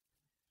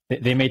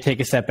 They may take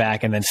a step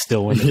back and then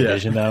still win the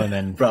division, though, and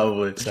then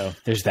probably. So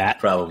there's that.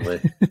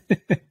 Probably.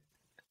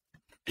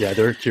 Yeah,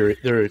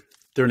 they're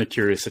in a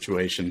curious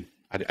situation.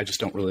 I just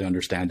don't really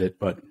understand it,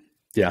 but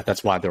yeah,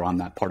 that's why they're on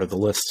that part of the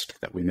list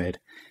that we made.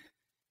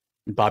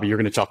 Bobby, you're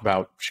going to talk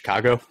about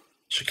Chicago.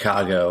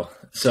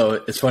 So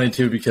it's funny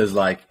too because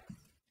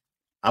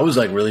I was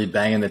really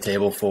banging the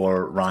table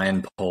for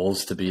Ryan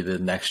Poles to be the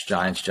next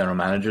Giants general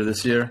manager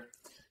this year,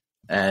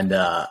 and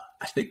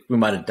I think we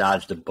might have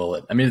dodged a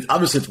bullet. I mean,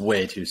 obviously it's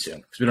way too soon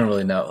because we don't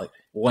really know.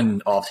 One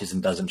offseason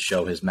doesn't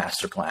show his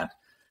master plan,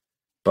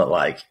 but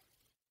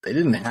they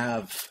didn't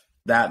have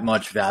that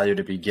much value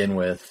to begin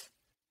with.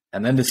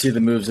 And then to see the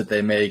moves that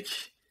they make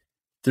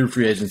through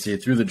free agency,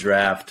 through the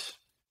draft,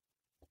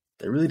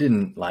 they really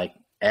didn't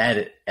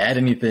add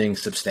anything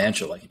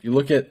substantial. If you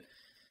look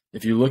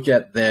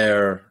at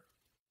their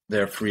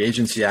free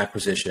agency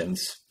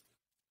acquisitions,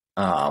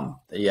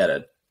 they had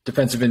a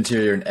defensive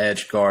interior, an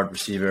edge, guard,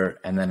 receiver,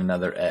 and then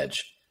another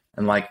edge.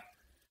 And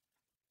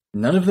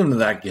none of them are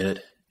that good.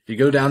 If you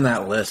go down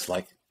that list,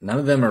 none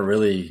of them are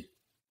really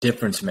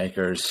difference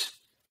makers.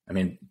 I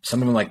mean,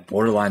 some of them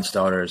borderline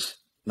starters.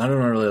 None of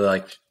them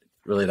are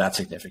really that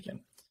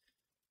significant.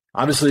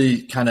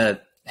 Obviously, kind of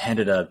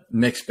handed a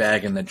mixed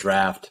bag in the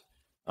draft.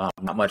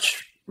 Not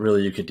much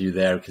really you could do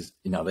there because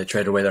they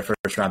traded away their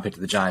first round pick to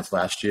the Giants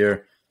last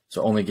year,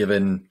 so only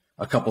given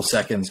a couple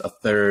seconds, a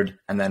third,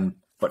 and then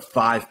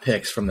 5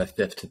 picks from the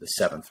 5th to the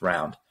 7th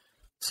round.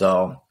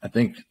 So I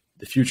think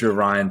the future of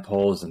Ryan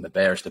Poles and the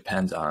Bears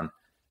depends on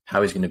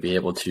how he's going to be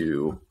able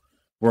to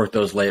work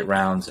those late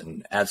rounds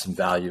and add some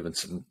value and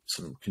some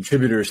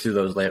contributors to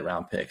those late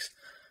round picks.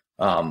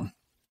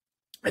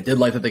 I did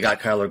like that they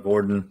got Kyler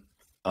Gordon.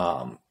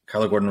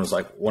 Kyler Gordon was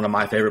one of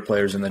my favorite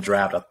players in the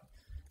draft. I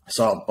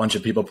saw a bunch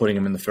of people putting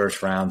him in the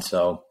first round.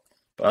 So,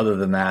 but other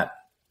than that,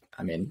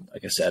 I mean,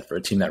 like I said, for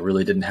a team that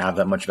really didn't have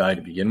that much value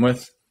to begin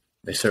with,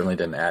 they certainly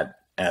didn't add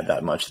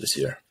that much this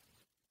year.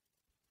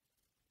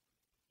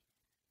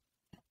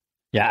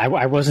 Yeah,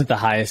 I wasn't the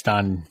highest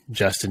on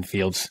Justin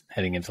Fields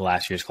heading into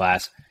last year's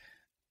class,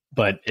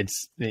 but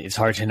it's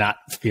hard to not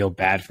feel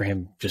bad for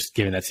him just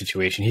given that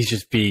situation. He's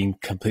just being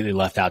completely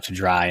left out to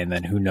dry, and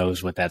then who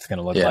knows what that's going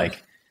to look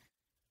like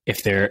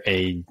if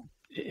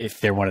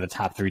they're one of the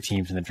top 3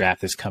 teams in the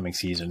draft this coming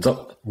season.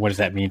 So, what does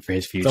that mean for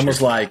his future?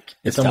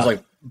 It's almost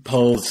like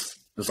Poles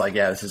was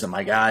this isn't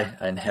my guy.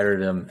 I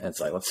inherited him, and it's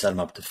let's set him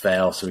up to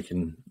fail so we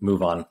can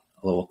move on a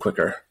little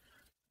quicker.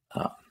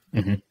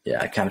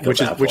 Yeah, I kind of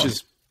feel bad for him.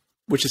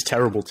 Which is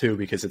terrible too,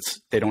 because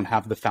they don't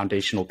have the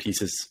foundational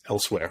pieces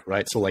elsewhere,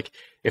 right? So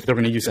if they're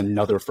going to use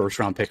another first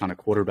round pick on a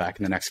quarterback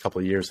in the next couple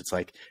of years, it's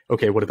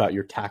okay, what about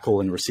your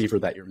tackle and receiver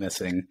that you're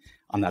missing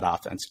on that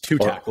offense? 2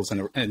 tackles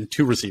and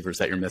 2 receivers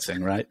that you're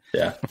missing, right?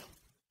 Yeah.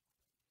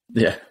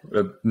 Yeah.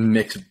 A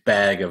mixed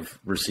bag of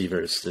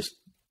receivers just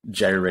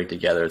jerry-rigged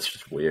together. It's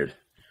just weird.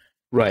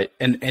 Right.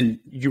 And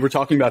you were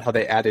talking about how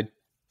they added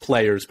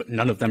players, but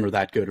none of them are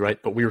that good,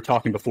 right? But we were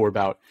talking before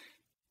about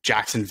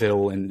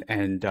Jacksonville and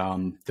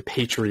the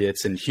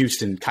Patriots and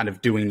Houston kind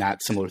of doing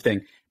that similar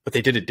thing, but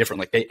they did it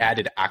different. They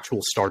added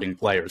actual starting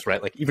players,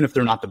 right? Even if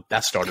they're not the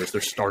best starters,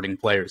 they're starting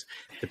players.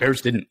 The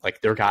Bears didn't.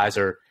 Their guys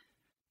are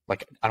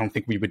I don't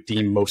think we would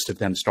deem most of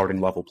them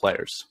starting level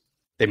players.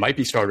 they might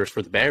be starters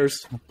for the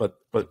Bears, but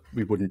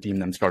we wouldn't deem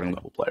them starting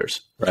level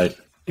players. Right.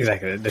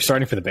 Exactly. They're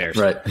starting for the Bears.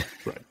 Right.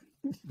 Right.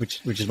 Which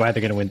is why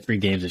they're going to win 3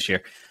 games this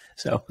year.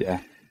 So yeah,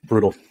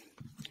 brutal.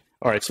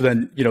 All right. So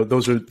then,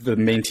 those are the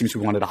main teams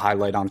we wanted to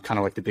highlight on kind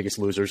of like the biggest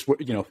losers.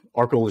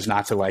 Our goal is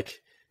not to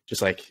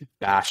just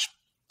bash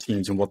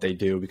teams and what they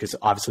do, because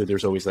obviously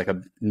there's always like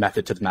a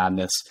method to the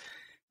madness.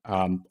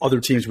 Other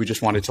teams we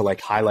just wanted to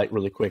highlight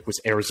really quick was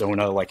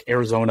Arizona.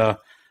 Arizona,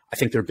 I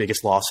think their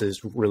biggest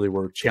losses really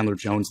were Chandler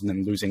Jones and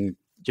then losing,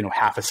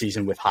 half a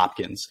season with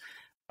Hopkins.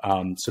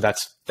 So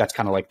that's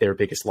kind of like their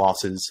biggest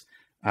losses.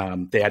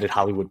 They added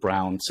Hollywood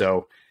Brown,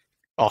 so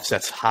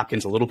offsets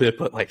Hopkins a little bit,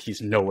 but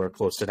he's nowhere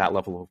close to that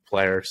level of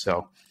player.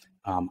 So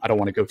I don't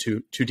want to go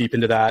too deep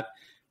into that.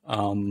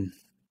 And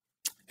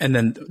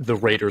then the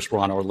Raiders were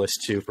on our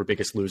list too for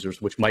biggest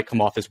losers, which might come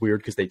off as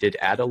weird because they did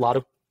add a lot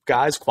of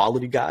guys,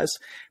 quality guys,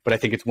 but I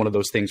think it's one of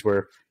those things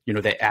where,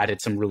 they added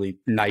some really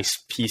nice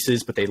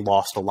pieces, but they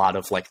lost a lot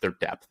of their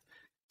depth.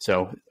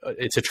 So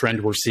it's a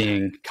trend we're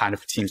seeing, kind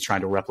of teams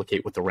trying to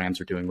replicate what the Rams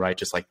are doing, right?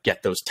 Just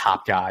get those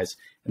top guys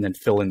and then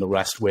fill in the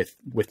rest with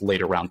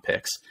later round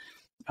picks.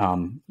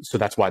 So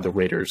that's why the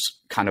Raiders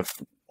kind of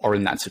are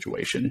in that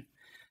situation.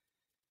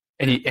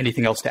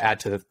 Anything else to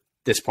add to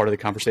this part of the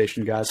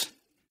conversation, guys?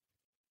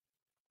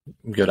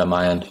 Good on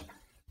my end.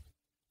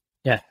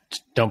 Yeah,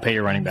 don't pay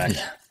your running back.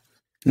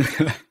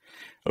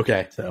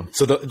 Okay.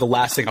 So the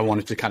last thing I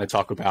wanted to kind of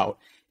talk about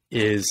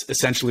is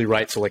essentially,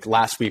 right, so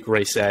last week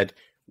Ray said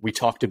we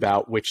talked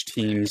about which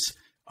teams,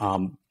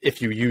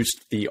 if you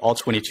used the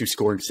All-22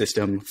 scoring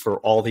system for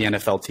all the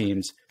NFL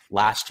teams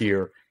last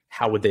year,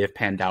 how would they have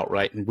panned out,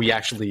 right? And we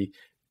actually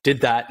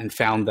did that and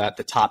found that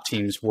the top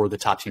teams were the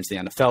top teams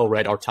in the NFL,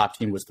 right? Our top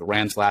team was the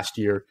Rams last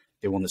year.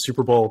 They won the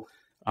Super Bowl.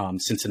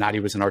 Cincinnati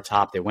was in our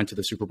top. They went to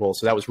the Super Bowl.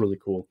 So that was really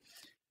cool.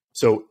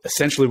 So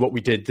essentially what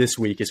we did this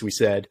week is we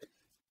said,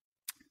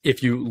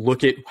 if you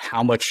look at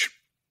how much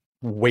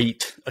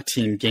weight a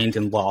team gained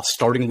and lost,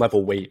 starting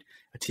level weight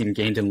a team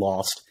gained and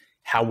lost,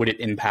 how would it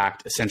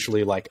impact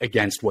essentially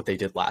against what they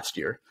did last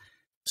year?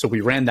 So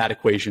we ran that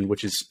equation,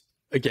 which is,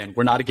 again,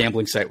 we're not a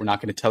gambling site. We're not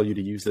going to tell you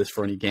to use this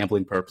for any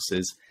gambling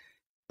purposes,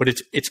 but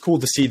it's cool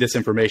to see this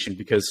information,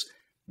 because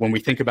when we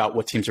think about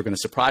what teams are going to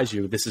surprise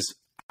you, this is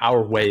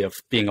our way of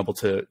being able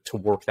to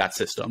work that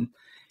system.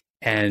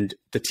 And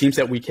the teams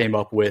that we came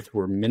up with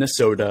were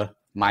Minnesota,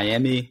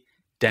 Miami,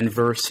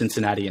 Denver,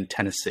 Cincinnati, and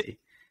Tennessee.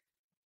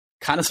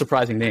 Kind of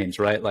surprising names,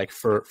 right?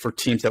 For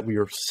teams that we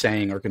were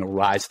saying are going to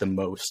rise the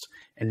most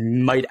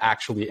and might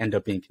actually end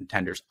up being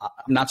contenders. I'm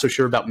not so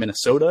sure about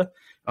Minnesota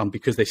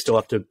because they still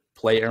have to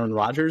play Aaron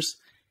Rodgers,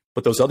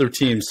 but those other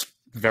teams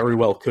very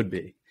well could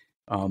be.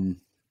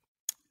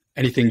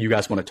 Anything you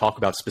guys want to talk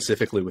about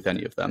specifically with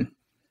any of them?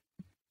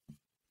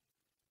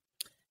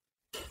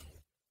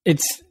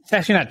 It's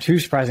actually not too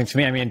surprising to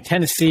me. I mean,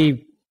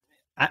 Tennessee,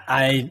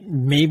 I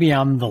maybe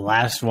I'm the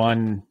last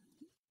one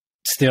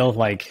still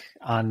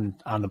on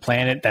the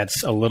planet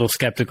that's a little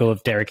skeptical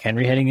of Derrick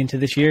Henry heading into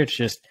this year. It's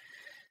just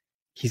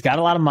he's got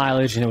a lot of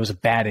mileage and it was a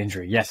bad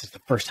injury. Yes, it's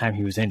the first time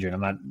he was injured.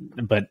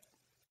 But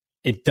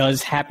it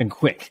does happen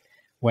quick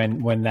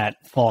when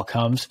that fall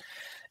comes.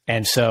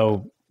 And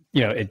so,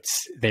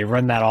 they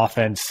run that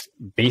offense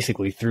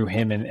basically through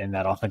him and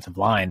that offensive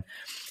line.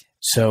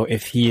 So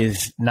if he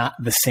is not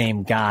the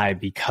same guy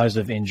because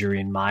of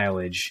injury and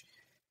mileage,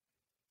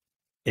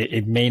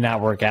 it may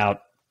not work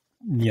out,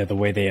 the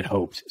way they had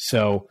hoped.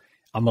 So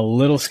I'm a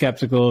little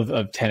skeptical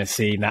of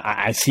Tennessee. Now,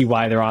 I see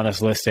why they're on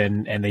this list,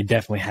 and they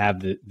definitely have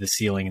the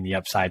ceiling and the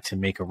upside to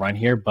make a run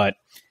here. But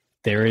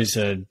there is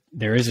a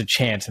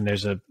chance, and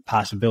there's a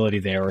possibility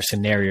there, or a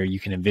scenario you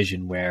can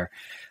envision where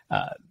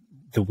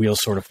the wheels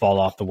sort of fall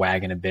off the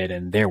wagon a bit,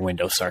 and their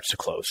window starts to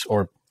close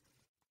or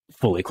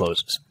fully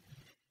closes.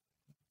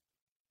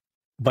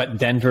 But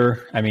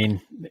Denver, I mean,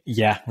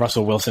 yeah,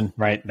 Russell Wilson,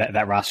 right?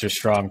 That roster's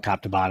strong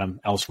top to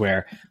bottom.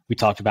 Elsewhere, we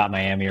talked about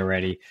Miami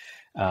already.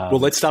 Well,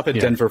 let's stop at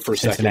Denver for a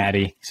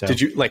Cincinnati. second. So. Did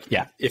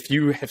you if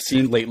you have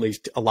seen lately,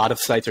 a lot of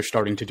sites are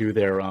starting to do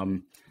their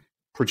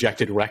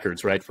projected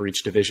records, right, for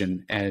each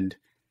division. And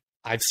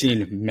I've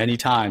seen many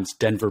times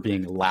Denver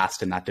being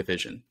last in that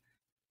division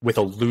with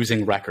a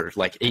losing record,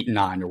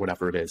 8-9 or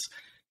whatever it is.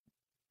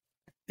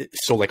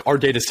 So our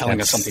data is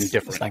telling us something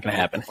different. It's not going to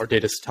happen. Our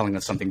data is telling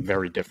us something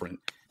very different.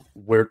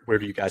 Where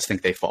do you guys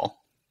think they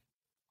fall?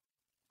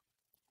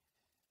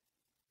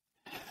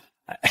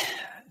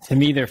 To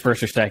me, they're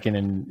first or second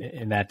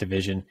in that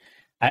division.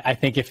 I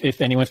think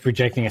if anyone's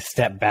projecting a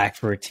step back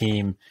for a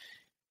team,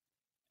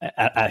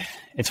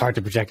 it's hard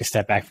to project a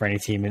step back for any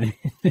team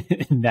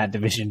in that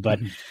division. But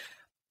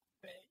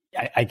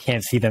I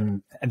can't see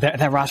them.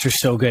 That roster's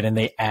so good, and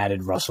they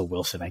added Russell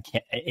Wilson. I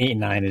can't.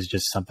 8-9 is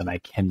just something I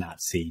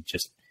cannot see.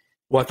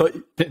 Well, I thought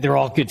they're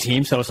all good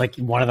teams, so it's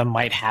one of them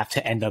might have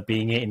to end up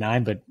being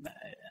 8-9, but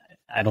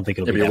I don't think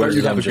it'll be.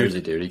 You have a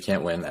jersey, dude. You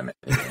can't win that many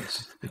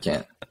games. You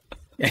can't.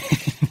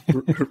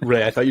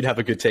 Ray, I thought you'd have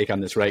a good take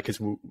on this, right? Because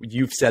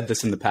you've said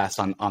this in the past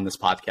on this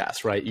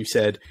podcast, right? You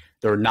said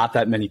there are not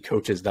that many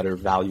coaches that are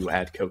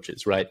value-add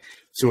coaches, right?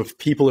 So if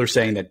people are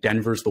saying that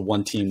Denver's the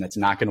one team that's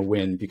not going to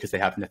win because they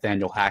have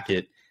Nathaniel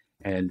Hackett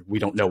and we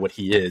don't know what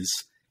he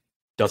is,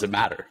 does it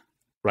matter,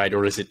 right?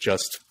 Or is it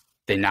just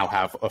they now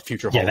have a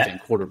future Hall of Fame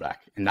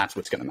quarterback, and that's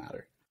what's going to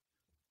matter?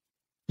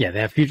 Yeah, they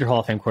have future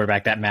Hall of Fame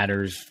quarterback. That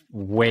matters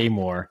way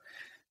more.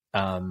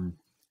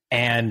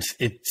 And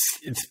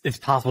it's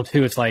possible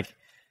too. It's like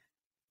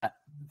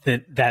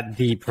that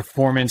the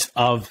performance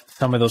of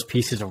some of those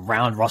pieces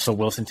around Russell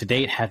Wilson to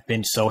date have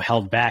been so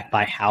held back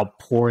by how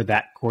poor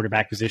that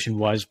quarterback position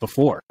was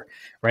before,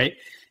 right?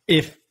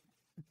 If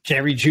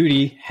Jerry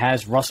Jeudy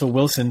has Russell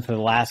Wilson for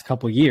the last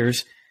couple of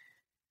years,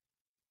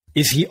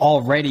 is he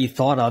already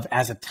thought of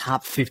as a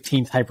top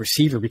 15 type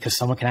receiver because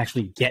someone can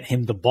actually get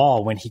him the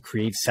ball when he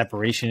creates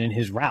separation in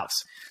his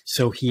routes?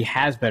 So he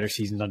has better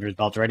seasons under his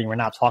belt already. We're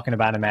not talking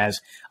about him as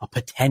a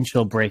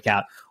potential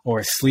breakout or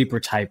a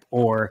sleeper type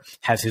or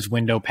has his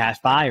window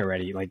passed by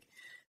already. Like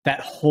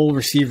that whole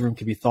receiver room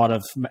could be thought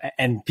of,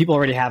 and people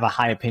already have a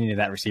high opinion of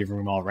that receiver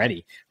room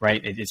already,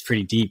 right? It's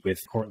pretty deep with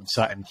Cortland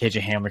Sutton,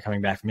 KJ Hamler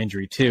coming back from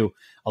injury too,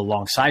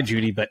 alongside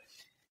Jeudy, but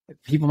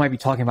people might be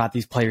talking about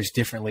these players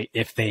differently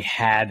if they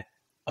had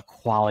a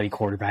quality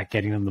quarterback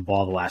getting them the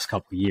ball the last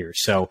couple of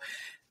years. So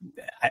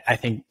I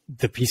think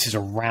the pieces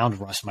around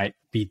Russ might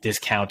be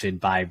discounted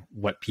by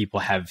what people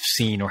have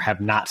seen or have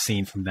not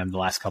seen from them the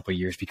last couple of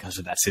years because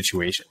of that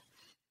situation.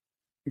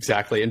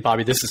 Exactly. And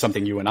Bobby, this is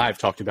something you and I have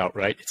talked about,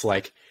 right? It's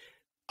like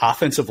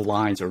offensive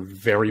lines are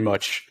very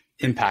much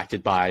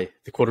impacted by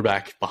the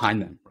quarterback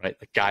behind them, right?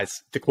 Like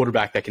guys, the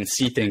quarterback that can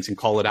see things and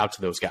call it out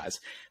to those guys.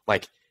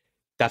 Like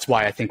that's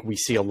why I think we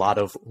see a lot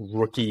of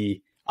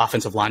rookie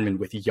offensive linemen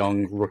with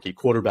young rookie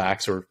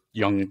quarterbacks or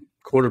young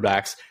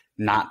quarterbacks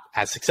not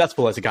as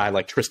successful as a guy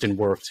like Tristan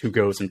Wirfs who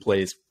goes and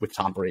plays with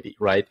Tom Brady,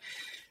 right?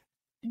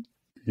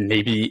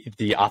 Maybe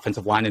the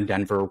offensive line in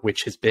Denver,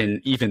 which has been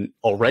even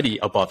already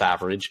above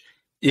average,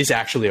 is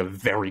actually a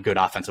very good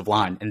offensive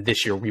line. And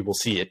this year we will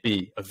see it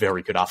be a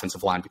very good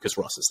offensive line because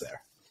Russ is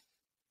there.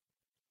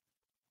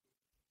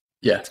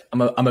 Yeah,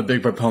 I'm a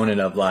big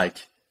proponent of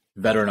like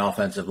veteran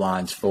offensive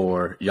lines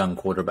for young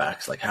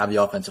quarterbacks. Like have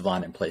the offensive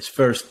line in place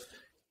first,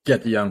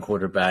 get the young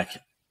quarterback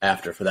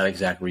after, for that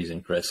exact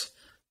reason, Chris.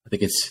 I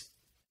think it's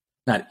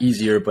not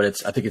easier, but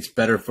I think it's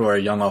better for a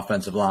young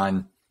offensive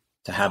line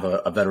to have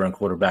a veteran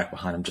quarterback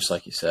behind him, just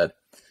like you said.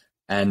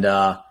 And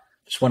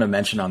just want to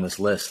mention on this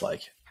list,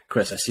 like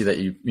Chris, I see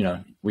that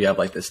we have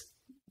like this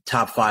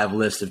top 5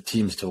 list of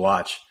teams to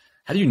watch.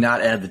 How do you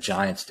not add the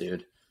Giants,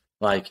 dude?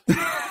 Like,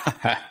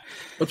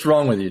 what's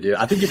wrong with you, dude?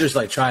 I think you're just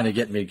like trying to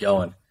get me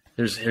going.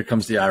 Here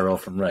comes the eye roll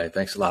from Ray.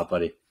 Thanks a lot,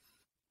 buddy.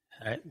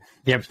 All right.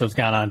 The episode's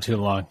gone on too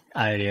long.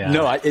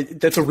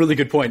 That's a really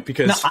good point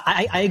because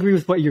I agree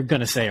with what you're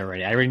going to say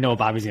already. I already know what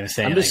Bobby's going to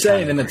say. I'm just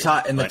saying in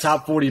the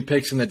top 40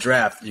 picks in the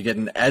draft, you get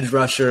an edge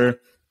rusher,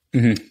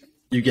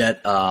 you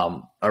get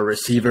a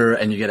receiver,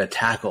 and you get a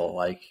tackle.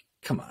 Like,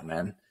 come on,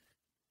 man.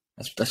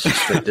 That's just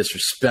straight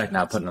disrespect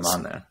not putting them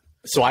on there.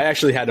 So I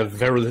actually had a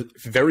very,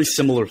 very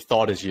similar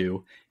thought as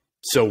you.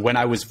 So when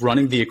I was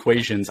running the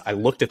equations, I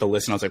looked at the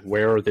list and I was like,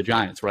 where are the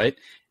Giants, right?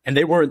 And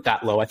they weren't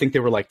that low. I think they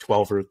were like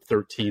 12 or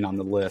 13 on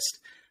the list.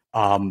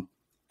 And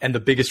the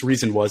biggest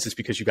reason is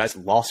because you guys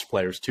lost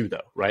players too,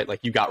 though, right? Like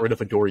you got rid of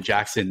Adoree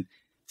Jackson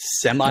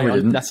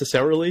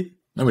semi-unnecessarily.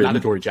 Not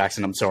Adoree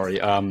Jackson, I'm sorry.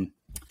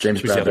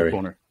 James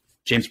Bradbury.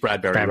 James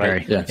Bradbury,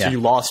 right? Yeah. So you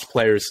lost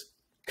players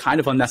kind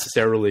of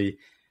unnecessarily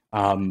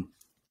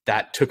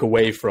that took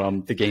away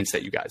from the gains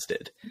that you guys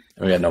did.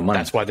 We had no money.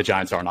 That's why the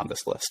Giants aren't on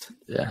this list.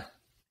 Yeah.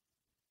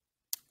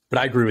 But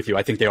I agree with you.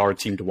 I think they are a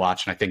team to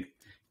watch, and I think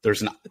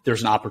there's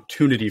an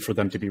opportunity for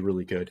them to be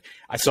really good.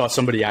 I saw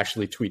somebody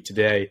actually tweet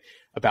today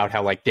about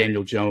how like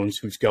Daniel Jones,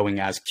 who's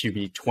going as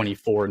QB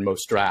 24 in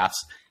most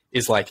drafts,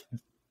 is like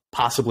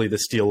possibly the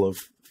steal of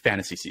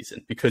fantasy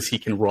season because he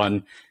can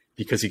run,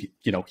 because he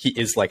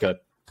is like a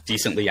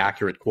decently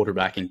accurate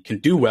quarterback and can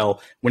do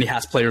well when he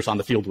has players on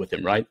the field with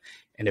him, right?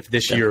 And if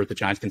this year the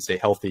Giants can stay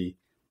healthy,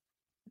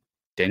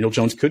 Daniel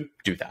Jones could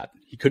do that.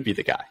 He could be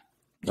the guy.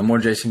 No more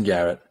Jason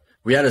Garrett.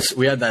 We had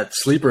that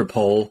sleeper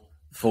poll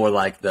for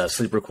like the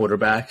sleeper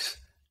quarterbacks,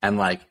 and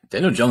like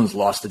Daniel Jones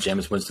lost to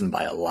Jameis Winston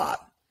by a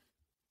lot.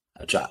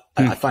 Which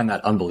I find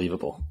that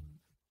unbelievable.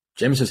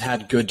 Jameis has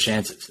had good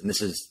chances, and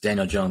this is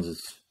Daniel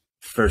Jones's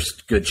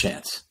first good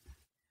chance.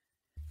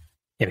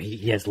 Yeah, but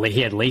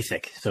he had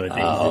LASIK, so he's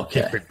a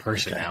different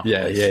person now.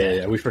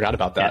 Yeah. We forgot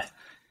about that.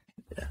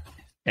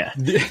 Yeah.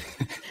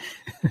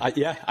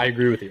 I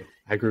agree with you.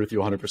 I agree with you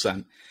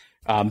 100%.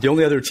 The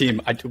only other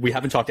team, we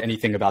haven't talked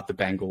anything about the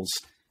Bengals.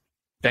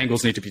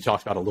 Bengals need to be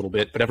talked about a little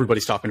bit, but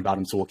everybody's talking about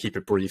them, so we'll keep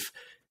it brief.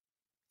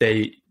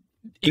 They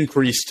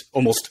increased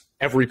almost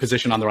every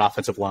position on their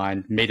offensive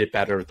line, made it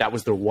better. That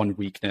was their one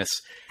weakness.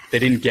 They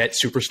didn't get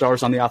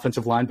superstars on the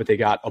offensive line, but they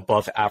got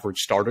above average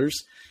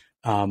starters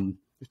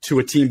to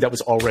a team that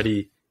was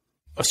already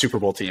a Super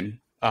Bowl team.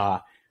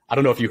 I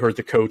don't know if you heard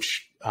the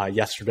coach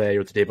yesterday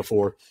or the day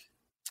before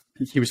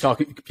he was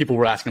talking, people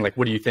were asking, like,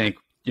 what do you think,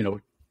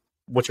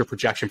 what's your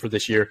projection for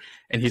this year?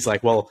 And he's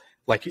like, well,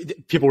 like,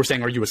 people were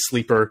saying, are you a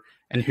sleeper?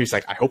 And he's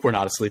like, I hope we're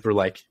not a sleeper.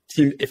 Like,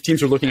 if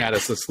teams are looking at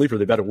us as a sleeper,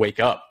 they better wake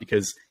up,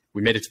 because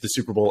we made it to the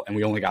Super Bowl and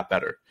we only got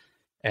better.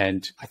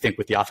 And I think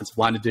with the offensive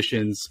line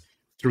additions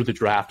through the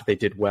draft, they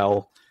did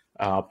well.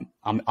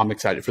 I'm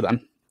excited for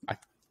them.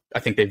 I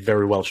think they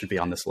very well should be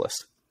on this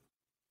list.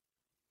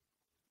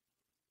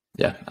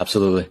 Yeah,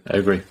 absolutely. I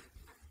agree.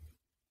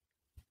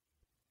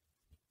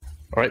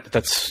 All right, but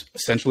that's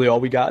essentially all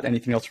we got.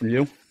 Anything else from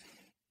you?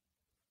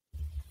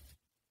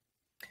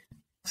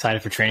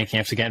 Excited for training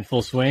camps to get in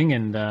full swing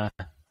and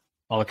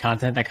all the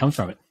content that comes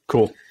from it.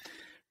 Cool.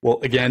 Well,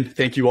 again,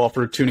 thank you all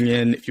for tuning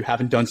in. If you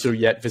haven't done so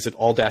yet, visit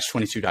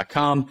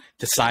all-22.com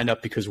to sign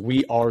up, because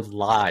we are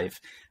live.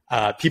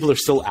 People are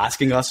still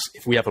asking us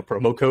if we have a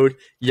promo code.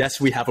 Yes,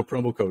 we have a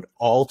promo code,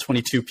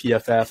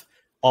 all22PFF,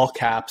 all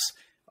caps,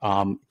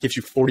 gives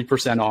you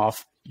 40%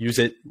 off. Use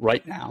it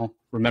right now.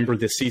 Remember,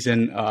 this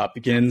season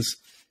begins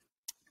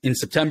in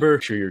September.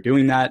 Make sure you're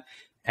doing that.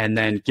 And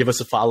then give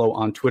us a follow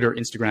on Twitter,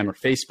 Instagram, or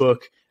Facebook,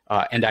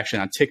 and actually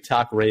on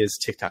TikTok. Ray is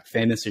TikTok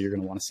famous, so you're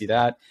going to want to see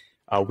that.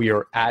 We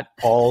are at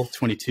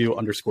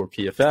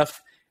all22_PFF.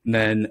 And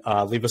then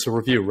leave us a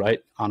review, right,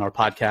 on our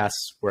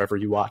podcasts, wherever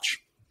you watch.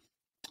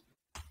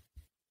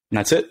 And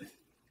that's it.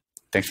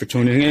 Thanks for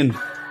tuning in.